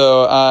yeah,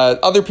 so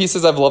other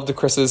pieces I've loved of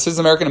Chris's, his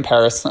American in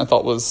Paris, I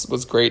thought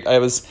was great.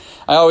 I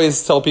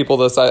always tell people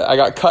this, I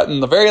got cut in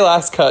the very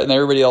last cut, and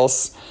everybody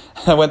else,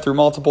 I went through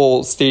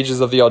multiple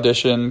stages of the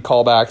audition,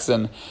 callbacks,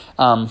 and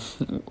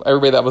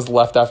everybody that was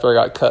left after I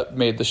got cut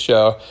made the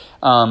show.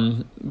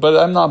 But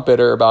I'm not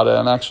bitter about it.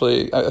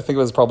 I think it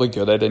was probably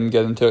good I didn't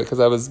get into it,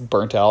 because I was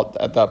burnt out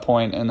at that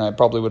point, and I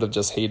probably would have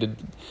just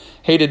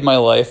hated my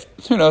life.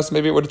 Who knows?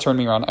 Maybe it would have turned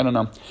me around. I don't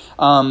know.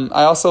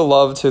 I also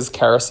loved his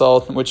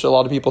Carousel, which a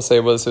lot of people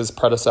say was his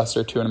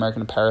predecessor to An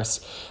American in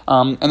Paris.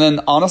 And then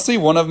honestly,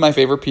 one of my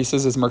favorite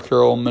pieces is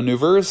Mercurial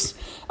Maneuvers.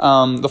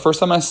 The first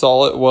time I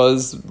saw it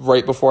was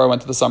right before I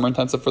went to the summer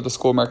intensive for the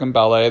School of American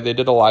Ballet. They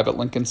did a live at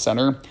Lincoln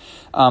Center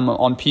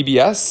on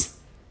PBS.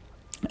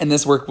 And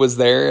this work was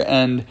there,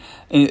 and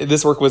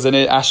this work was in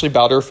it. Ashley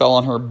Bowder fell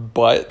on her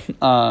butt,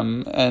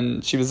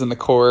 and she was in the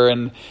corps,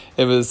 and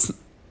it was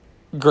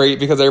great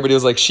because everybody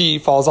was like, she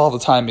falls all the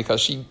time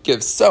because she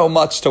gives so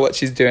much to what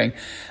she's doing.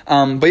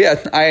 But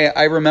yeah,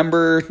 I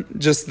remember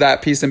just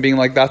that piece and being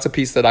like, that's a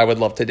piece that I would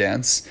love to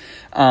dance.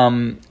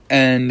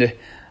 And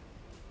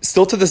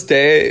still to this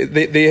day,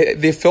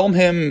 they film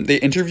him, they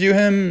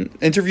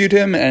interviewed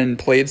him and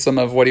played some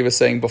of what he was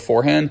saying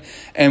beforehand.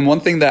 And one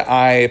thing that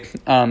I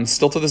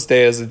still to this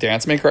day as a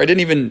dance maker, I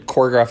didn't even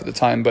choreograph at the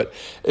time, but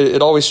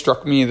it always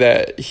struck me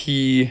that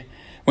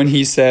when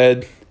he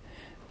said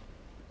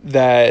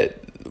that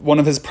one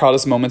of his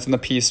proudest moments in the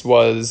piece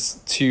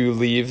was to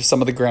leave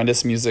some of the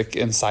grandest music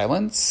in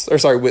silence,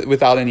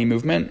 without any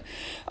movement.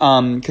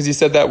 Because he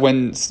said that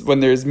when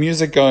there's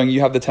music going, you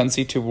have the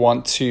tendency to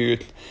want to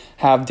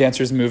have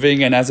dancers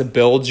moving, and as it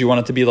builds, you want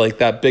it to be like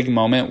that big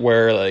moment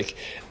where like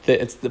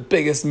it's the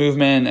biggest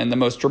movement and the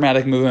most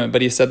dramatic movement.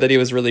 But he said that he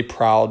was really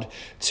proud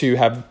to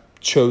have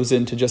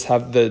chosen to just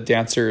have the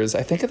dancers,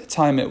 I think at the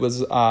time it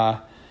was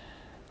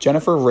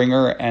Jennifer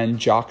Ringer and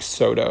Jacques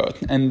Soto,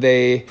 and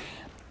they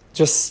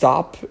just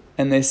stop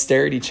and they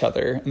stare at each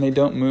other and they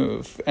don't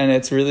move, and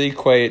it's really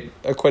quite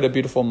a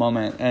beautiful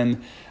moment.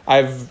 And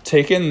I've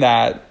taken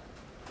that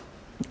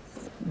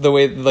the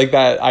way, like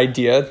that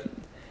idea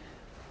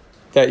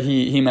that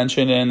he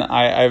mentioned, and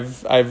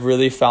I've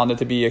really found it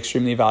to be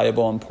extremely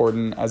valuable and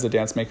important as a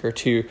dance maker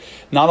to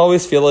not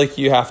always feel like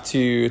you have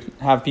to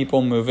have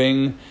people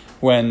moving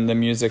when the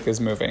music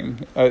is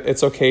moving.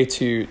 It's okay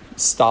to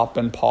stop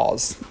and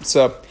pause.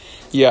 So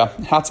yeah,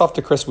 hats off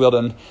to Chris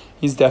Wheeldon.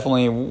 He's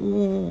definitely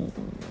one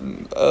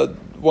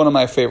of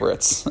my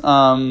favorites.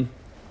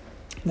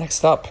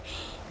 Next up,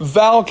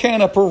 Val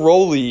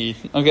Caniparoli.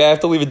 Okay, I have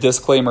to leave a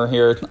disclaimer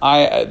here.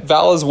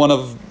 Val is one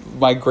of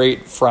my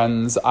great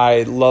friends.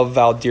 I love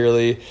Val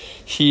dearly.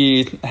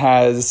 He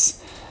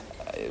was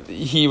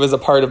a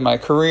part of my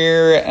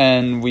career,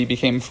 and we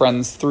became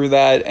friends through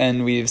that,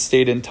 and we've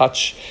stayed in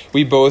touch.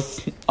 We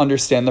both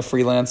understand the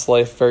freelance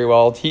life very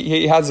well.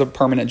 He has a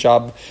permanent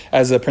job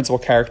as a principal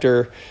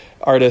character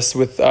artist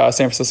with San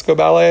Francisco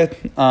Ballet,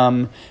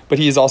 but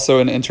he is also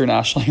an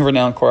internationally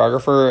renowned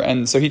choreographer,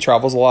 and so he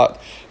travels a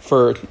lot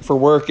for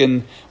work.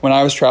 And when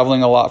I was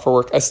traveling a lot for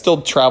work, I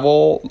still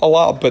travel a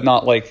lot, but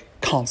not like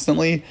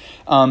constantly.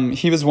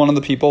 He was one of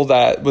the people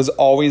that was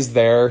always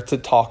there to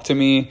talk to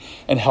me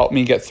and help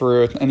me get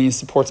through it, and he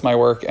supports my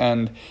work.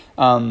 And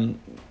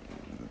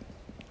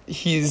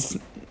he's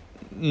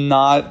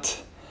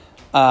not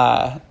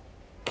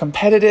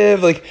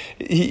competitive. Like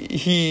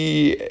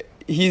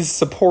he's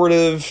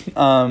supportive.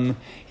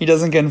 He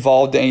doesn't get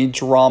involved in any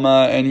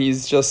drama, and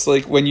he's just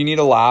like, when you need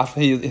a laugh,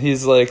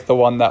 he's like the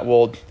one that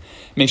will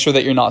make sure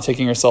that you're not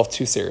taking yourself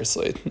too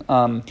seriously.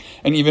 And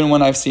even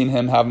when I've seen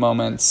him have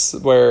moments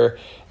where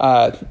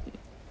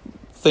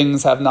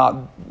things have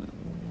not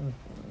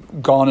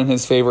gone in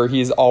his favor,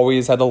 he's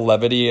always had a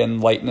levity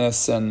and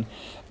lightness and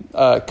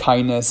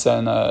kindness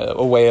and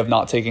a way of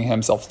not taking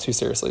himself too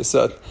seriously.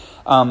 So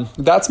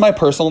That's my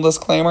personal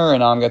disclaimer, and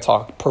now I'm going to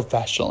talk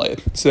professionally.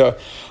 So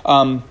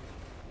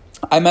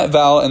I met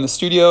Val in the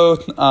studio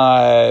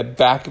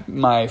back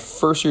my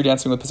first year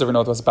dancing with Pacific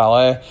Northwest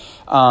Ballet.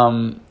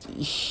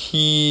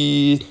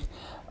 He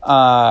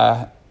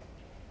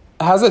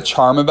has a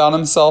charm about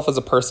himself as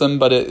a person,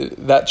 but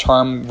that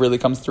charm really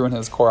comes through in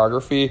his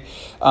choreography.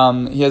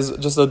 He has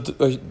just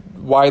a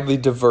widely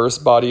diverse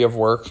body of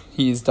work.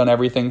 He's done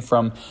everything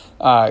from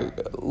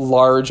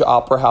large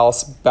opera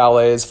house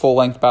ballets,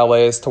 full-length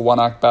ballets, to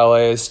one-act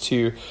ballets,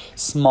 to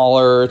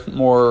smaller,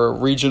 more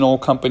regional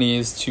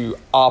companies, to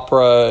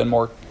opera and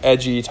more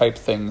edgy type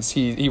things.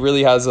 He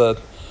really has a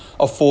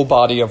full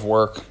body of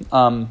work.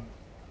 And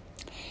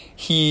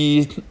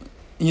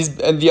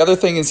the other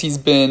thing is he's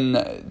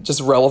been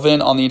just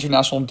relevant on the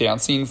international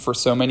dance scene for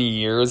so many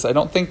years. I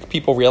don't think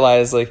people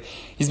realize, like,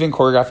 he's been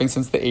choreographing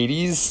since the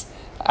 80s,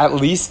 at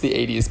least the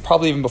 80s,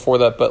 probably even before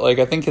that. But, like,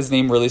 I think his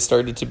name really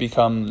started to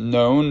become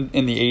known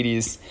in the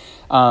 80s.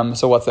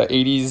 So what's that,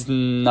 80s,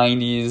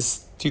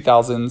 90s,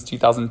 2000s,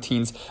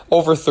 2010s,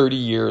 over 30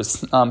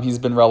 years. He's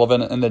been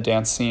relevant in the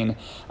dance scene.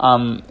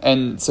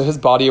 And so his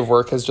body of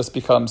work has just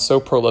become so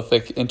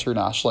prolific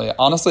internationally.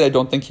 Honestly, I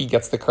don't think he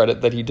gets the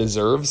credit that he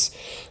deserves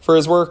for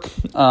his work.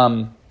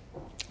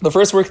 The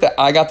first work that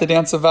I got to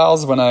dance with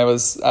Val's when I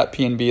was at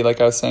PNB,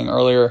 like I was saying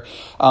earlier,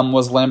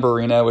 was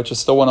Lamborina, which is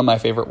still one of my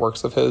favorite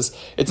works of his.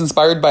 It's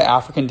inspired by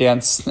African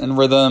dance and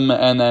rhythm,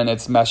 and then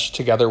it's meshed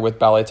together with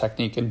ballet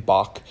technique and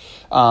Bach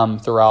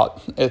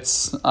throughout.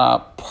 It's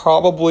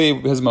probably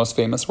his most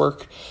famous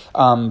work,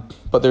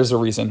 but there's a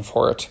reason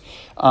for it.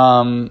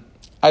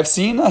 I've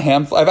seen a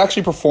handful. I've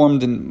actually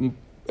performed in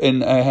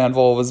a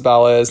handful of his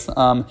ballets,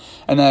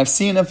 and I've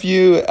seen a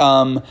few,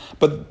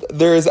 but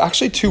there's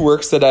actually two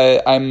works that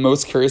I'm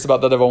most curious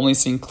about that I've only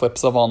seen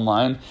clips of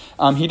online.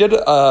 He did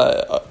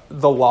an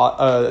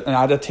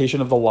adaptation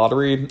of The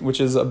Lottery,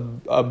 which is a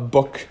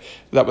book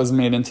that was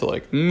made into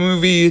like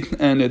movie,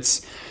 and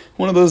it's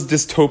one of those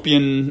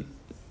dystopian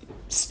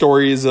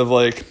stories of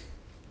like,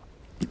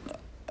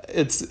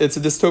 it's a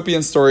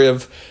dystopian story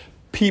of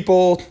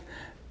people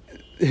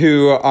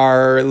who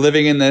are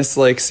living in this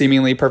like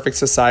seemingly perfect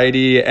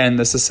society, and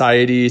the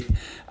society,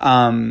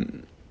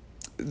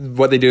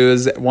 what they do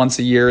is once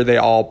a year they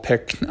all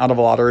pick out of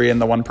a lottery, and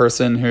the one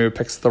person who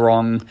picks the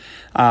wrong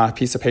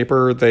piece of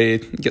paper, they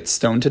get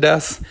stoned to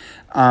death.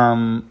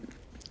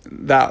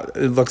 That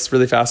it looks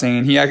really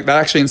fascinating. And that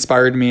actually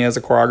inspired me as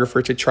a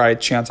choreographer to try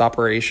chance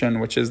operation,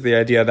 which is the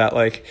idea that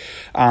like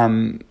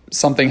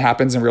something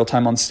happens in real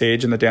time on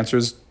stage, and the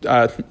dancers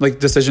like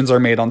decisions are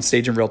made on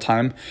stage in real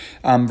time,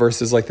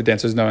 versus like the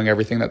dancers knowing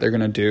everything that they're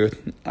going to do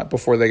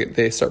before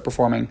they start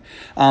performing.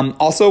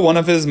 Also, one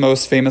of his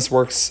most famous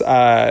works,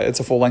 it's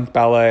a full-length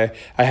ballet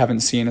I haven't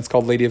seen. It's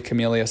called Lady of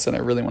Camellias, and I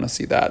really want to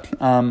see that.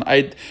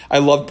 I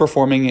love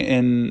performing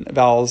in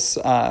Val's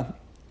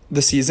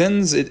The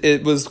Seasons.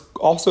 It was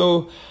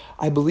also,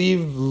 I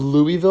believe,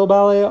 Louisville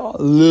Ballet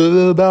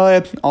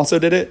also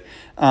did it,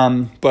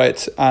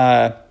 but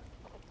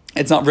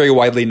it's not very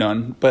widely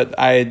known. But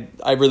I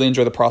really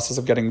enjoy the process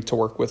of getting to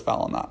work with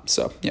Val on that.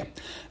 So yeah,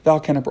 Val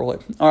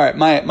Kanabrole. All right,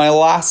 my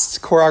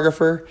last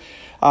choreographer,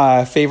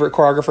 favorite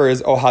choreographer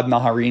is Ohad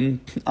Naharin.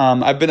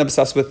 I've been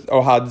obsessed with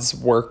Ohad's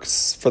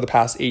works for the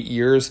past 8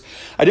 years.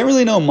 I didn't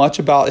really know much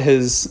about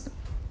him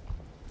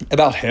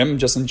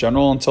just in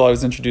general until I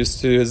was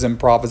introduced to his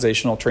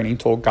improvisational training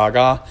tool,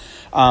 Gaga.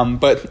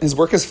 But his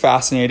work is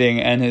fascinating,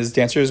 and his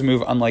dancers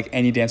move unlike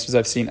any dancers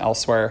I've seen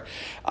elsewhere.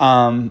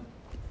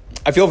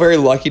 I feel very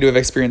lucky to have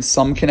experienced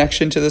some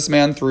connection to this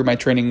man through my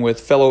training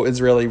with fellow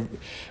Israeli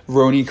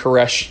Roni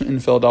Koresh in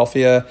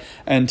Philadelphia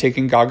and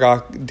taking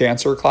Gaga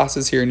dancer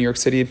classes here in New York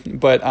City.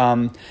 But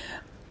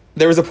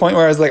there was a point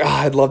where I was like,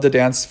 I'd love to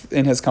dance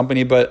in his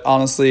company. But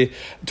honestly,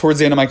 towards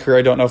the end of my career,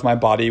 I don't know if my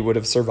body would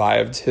have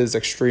survived his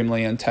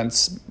extremely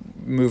intense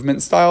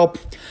movement style.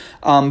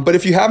 But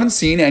if you haven't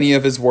seen any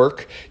of his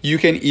work, you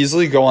can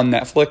easily go on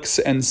Netflix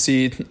and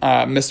see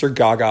Mr.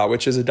 Gaga,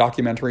 which is a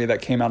documentary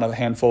that came out a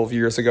handful of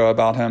years ago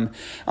about him.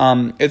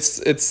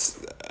 It's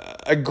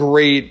a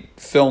great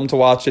film to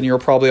watch, and you're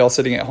probably all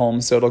sitting at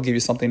home, so it'll give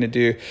you something to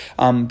do.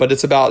 But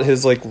it's about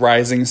his like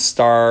rising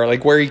star,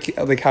 like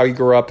how he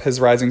grew up, his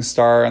rising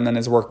star, and then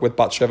his work with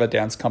Batsheva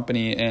Dance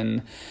Company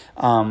in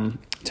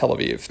Tel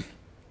Aviv.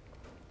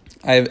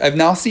 I've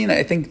now seen,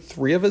 I think,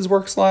 3 of his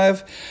works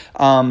live.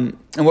 And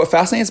what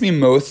fascinates me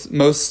most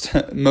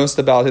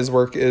about his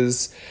work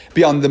is,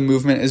 beyond the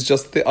movement, is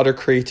just the utter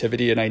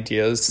creativity and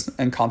ideas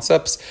and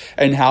concepts,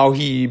 and how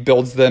he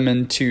builds them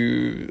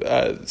into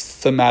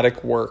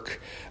thematic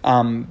work.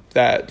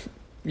 That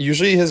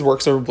usually his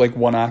works are like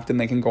one act, and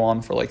they can go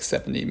on for like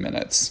 70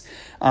 minutes.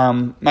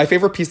 My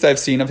favorite piece that I've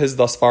seen of his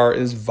thus far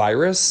is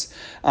Virus,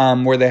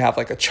 where they have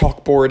like a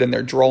chalkboard and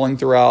they're drawing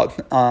throughout.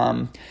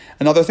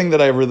 Another thing that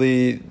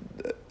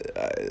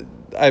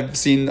I've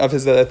seen of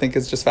his that I think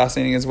is just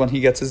fascinating is when he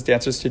gets his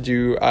dancers to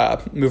do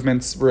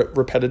movements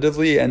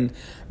repetitively and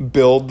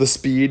build the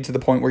speed to the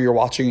point where you're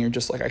watching and you're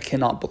just like, I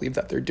cannot believe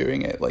that they're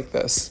doing it like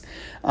this.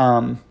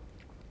 So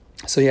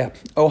yeah,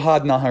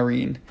 Ohad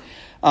Naharin.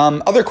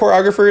 Other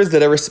choreographers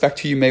that I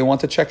respect who you may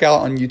want to check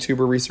out on YouTube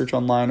or research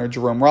online are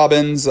Jerome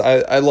Robbins.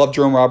 I love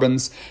Jerome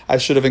Robbins. I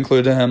should have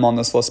included him on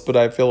this list, but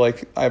I feel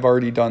like I've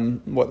already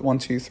done, 1,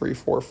 2, 3,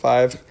 4,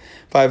 5.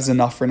 5's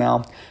enough for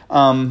now.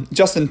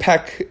 Justin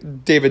Peck,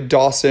 David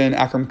Dawson,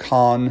 Akram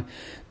Khan,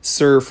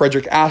 Sir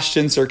Frederick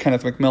Ashton, Sir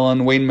Kenneth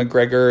McMillan, Wayne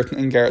McGregor,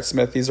 and Garrett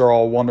Smith. These are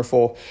all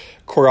wonderful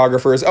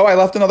choreographers. Oh, I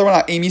left another one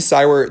out, Amy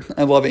Seiwert.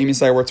 I love Amy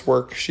Seiwert's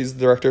work. She's the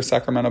director of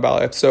Sacramento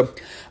Ballet. So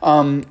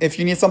if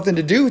you need something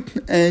to do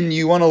and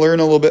you want to learn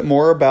a little bit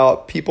more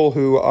about people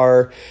who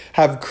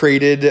have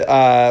created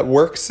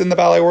works in the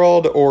ballet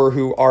world or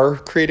who are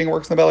creating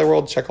works in the ballet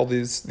world, check all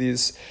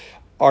these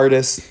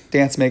artists,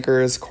 dance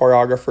makers,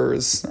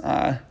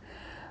 choreographers,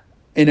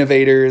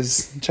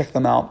 innovators, check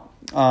them out.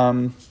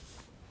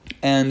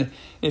 And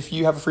if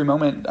you have a free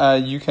moment,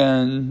 you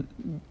can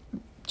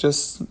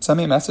just send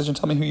me a message and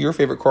tell me who your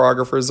favorite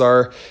choreographers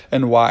are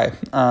and why,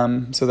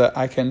 so that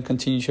I can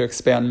continue to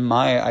expand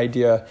my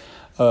idea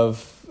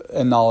of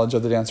and knowledge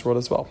of the dance world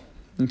as well.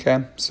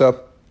 Okay,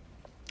 so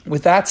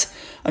with that,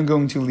 I'm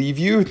going to leave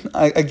you.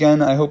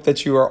 I hope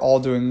that you are all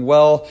doing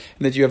well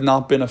and that you have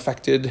not been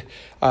affected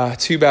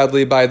too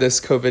badly by this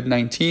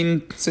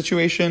COVID-19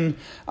 situation.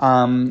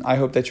 I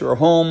hope that you are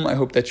home. I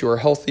hope that you are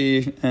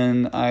healthy.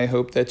 And I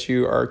hope that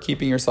you are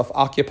keeping yourself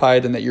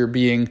occupied and that you're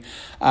being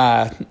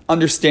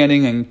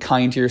understanding and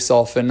kind to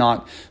yourself and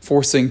not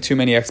forcing too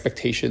many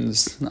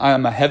expectations. I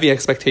am a heavy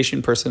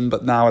expectation person,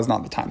 but now is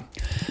not the time.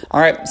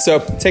 All right, so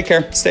take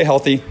care, stay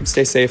healthy,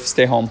 stay safe,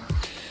 stay home.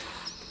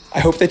 I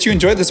hope that you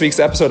enjoyed this week's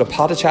episode of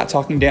Pod to Chat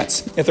Talking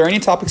Dance. If there are any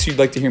topics you'd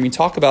like to hear me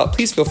talk about,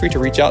 please feel free to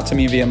reach out to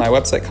me via my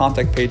website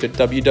contact page at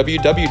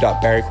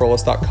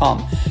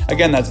www.barrykerollis.com.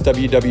 Again, that's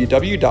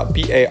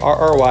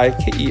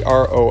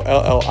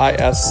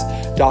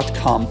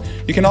www.barrykerollis.com.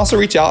 You can also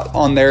reach out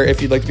on there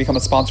if you'd like to become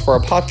a sponsor for our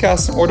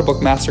podcast or to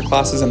book master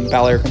classes in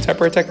ballet or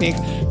contemporary technique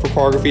for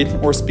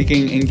choreography or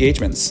speaking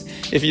engagements.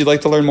 If you'd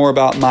like to learn more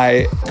about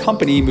my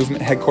company,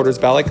 Movement Headquarters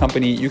Ballet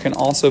Company, you can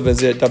also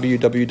visit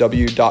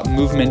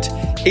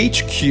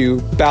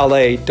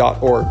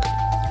www.movementhqballet.org.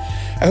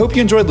 I hope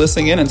you enjoyed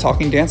listening in and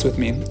talking dance with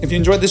me. If you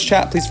enjoyed this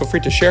chat, please feel free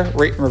to share,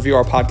 rate, and review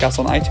our podcast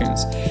on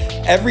iTunes.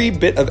 Every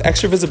bit of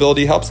extra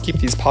visibility helps keep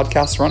these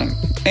podcasts running.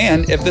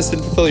 And if this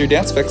didn't fulfill your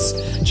dance fix,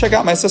 check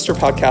out my sister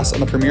podcast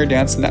on the Premier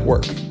Dance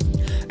Network.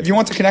 If you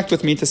want to connect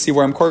with me to see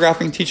where I'm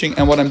choreographing, teaching,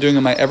 and what I'm doing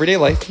in my everyday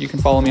life, you can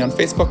follow me on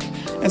Facebook,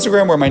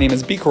 Instagram, where my name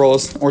is B.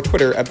 Kerollis, or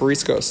Twitter at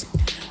Bariscos.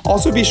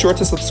 Also, be sure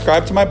to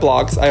subscribe to my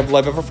blogs. I have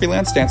Life of a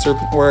Freelance Dancer,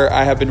 where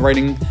I have been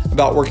writing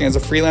about working as a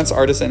freelance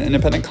artist and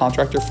independent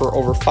contractor for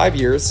over 5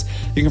 years.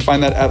 You can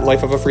find that at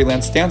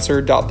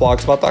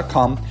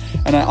lifeofafreelancedancer.blogspot.com.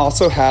 And I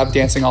also have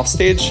Dancing Off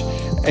Stage,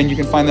 and you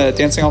can find that at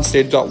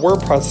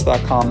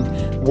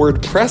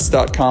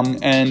dancingoffstage.wordpress.com,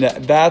 and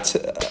that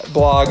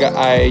blog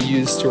I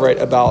use to write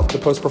about the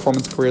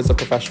post-performance careers of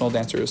professional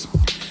dancers.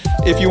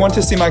 If you want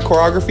to see my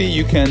choreography,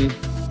 you can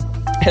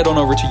head on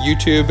over to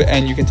YouTube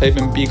and you can type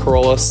in B.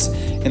 Kerollis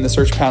in the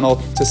search panel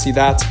to see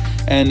that.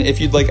 And if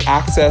you'd like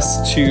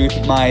access to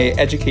my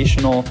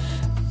educational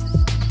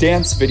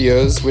dance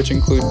videos, which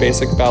include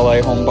basic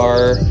ballet, home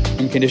bar,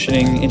 and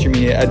conditioning,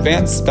 intermediate,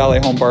 advanced ballet,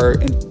 home bar,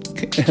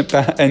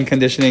 and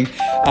conditioning,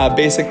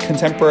 basic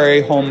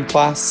contemporary home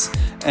class,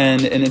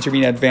 and an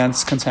intermediate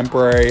advanced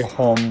contemporary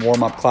home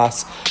warm-up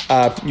class,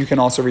 you can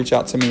also reach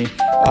out to me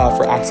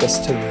for access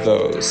to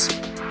those.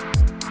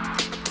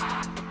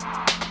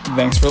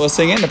 Thanks for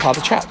listening in to Pod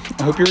to Chat.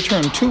 I hope you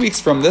return 2 weeks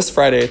from this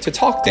Friday to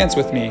talk dance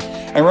with me.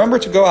 And remember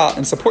to go out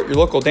and support your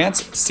local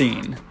dance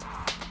scene.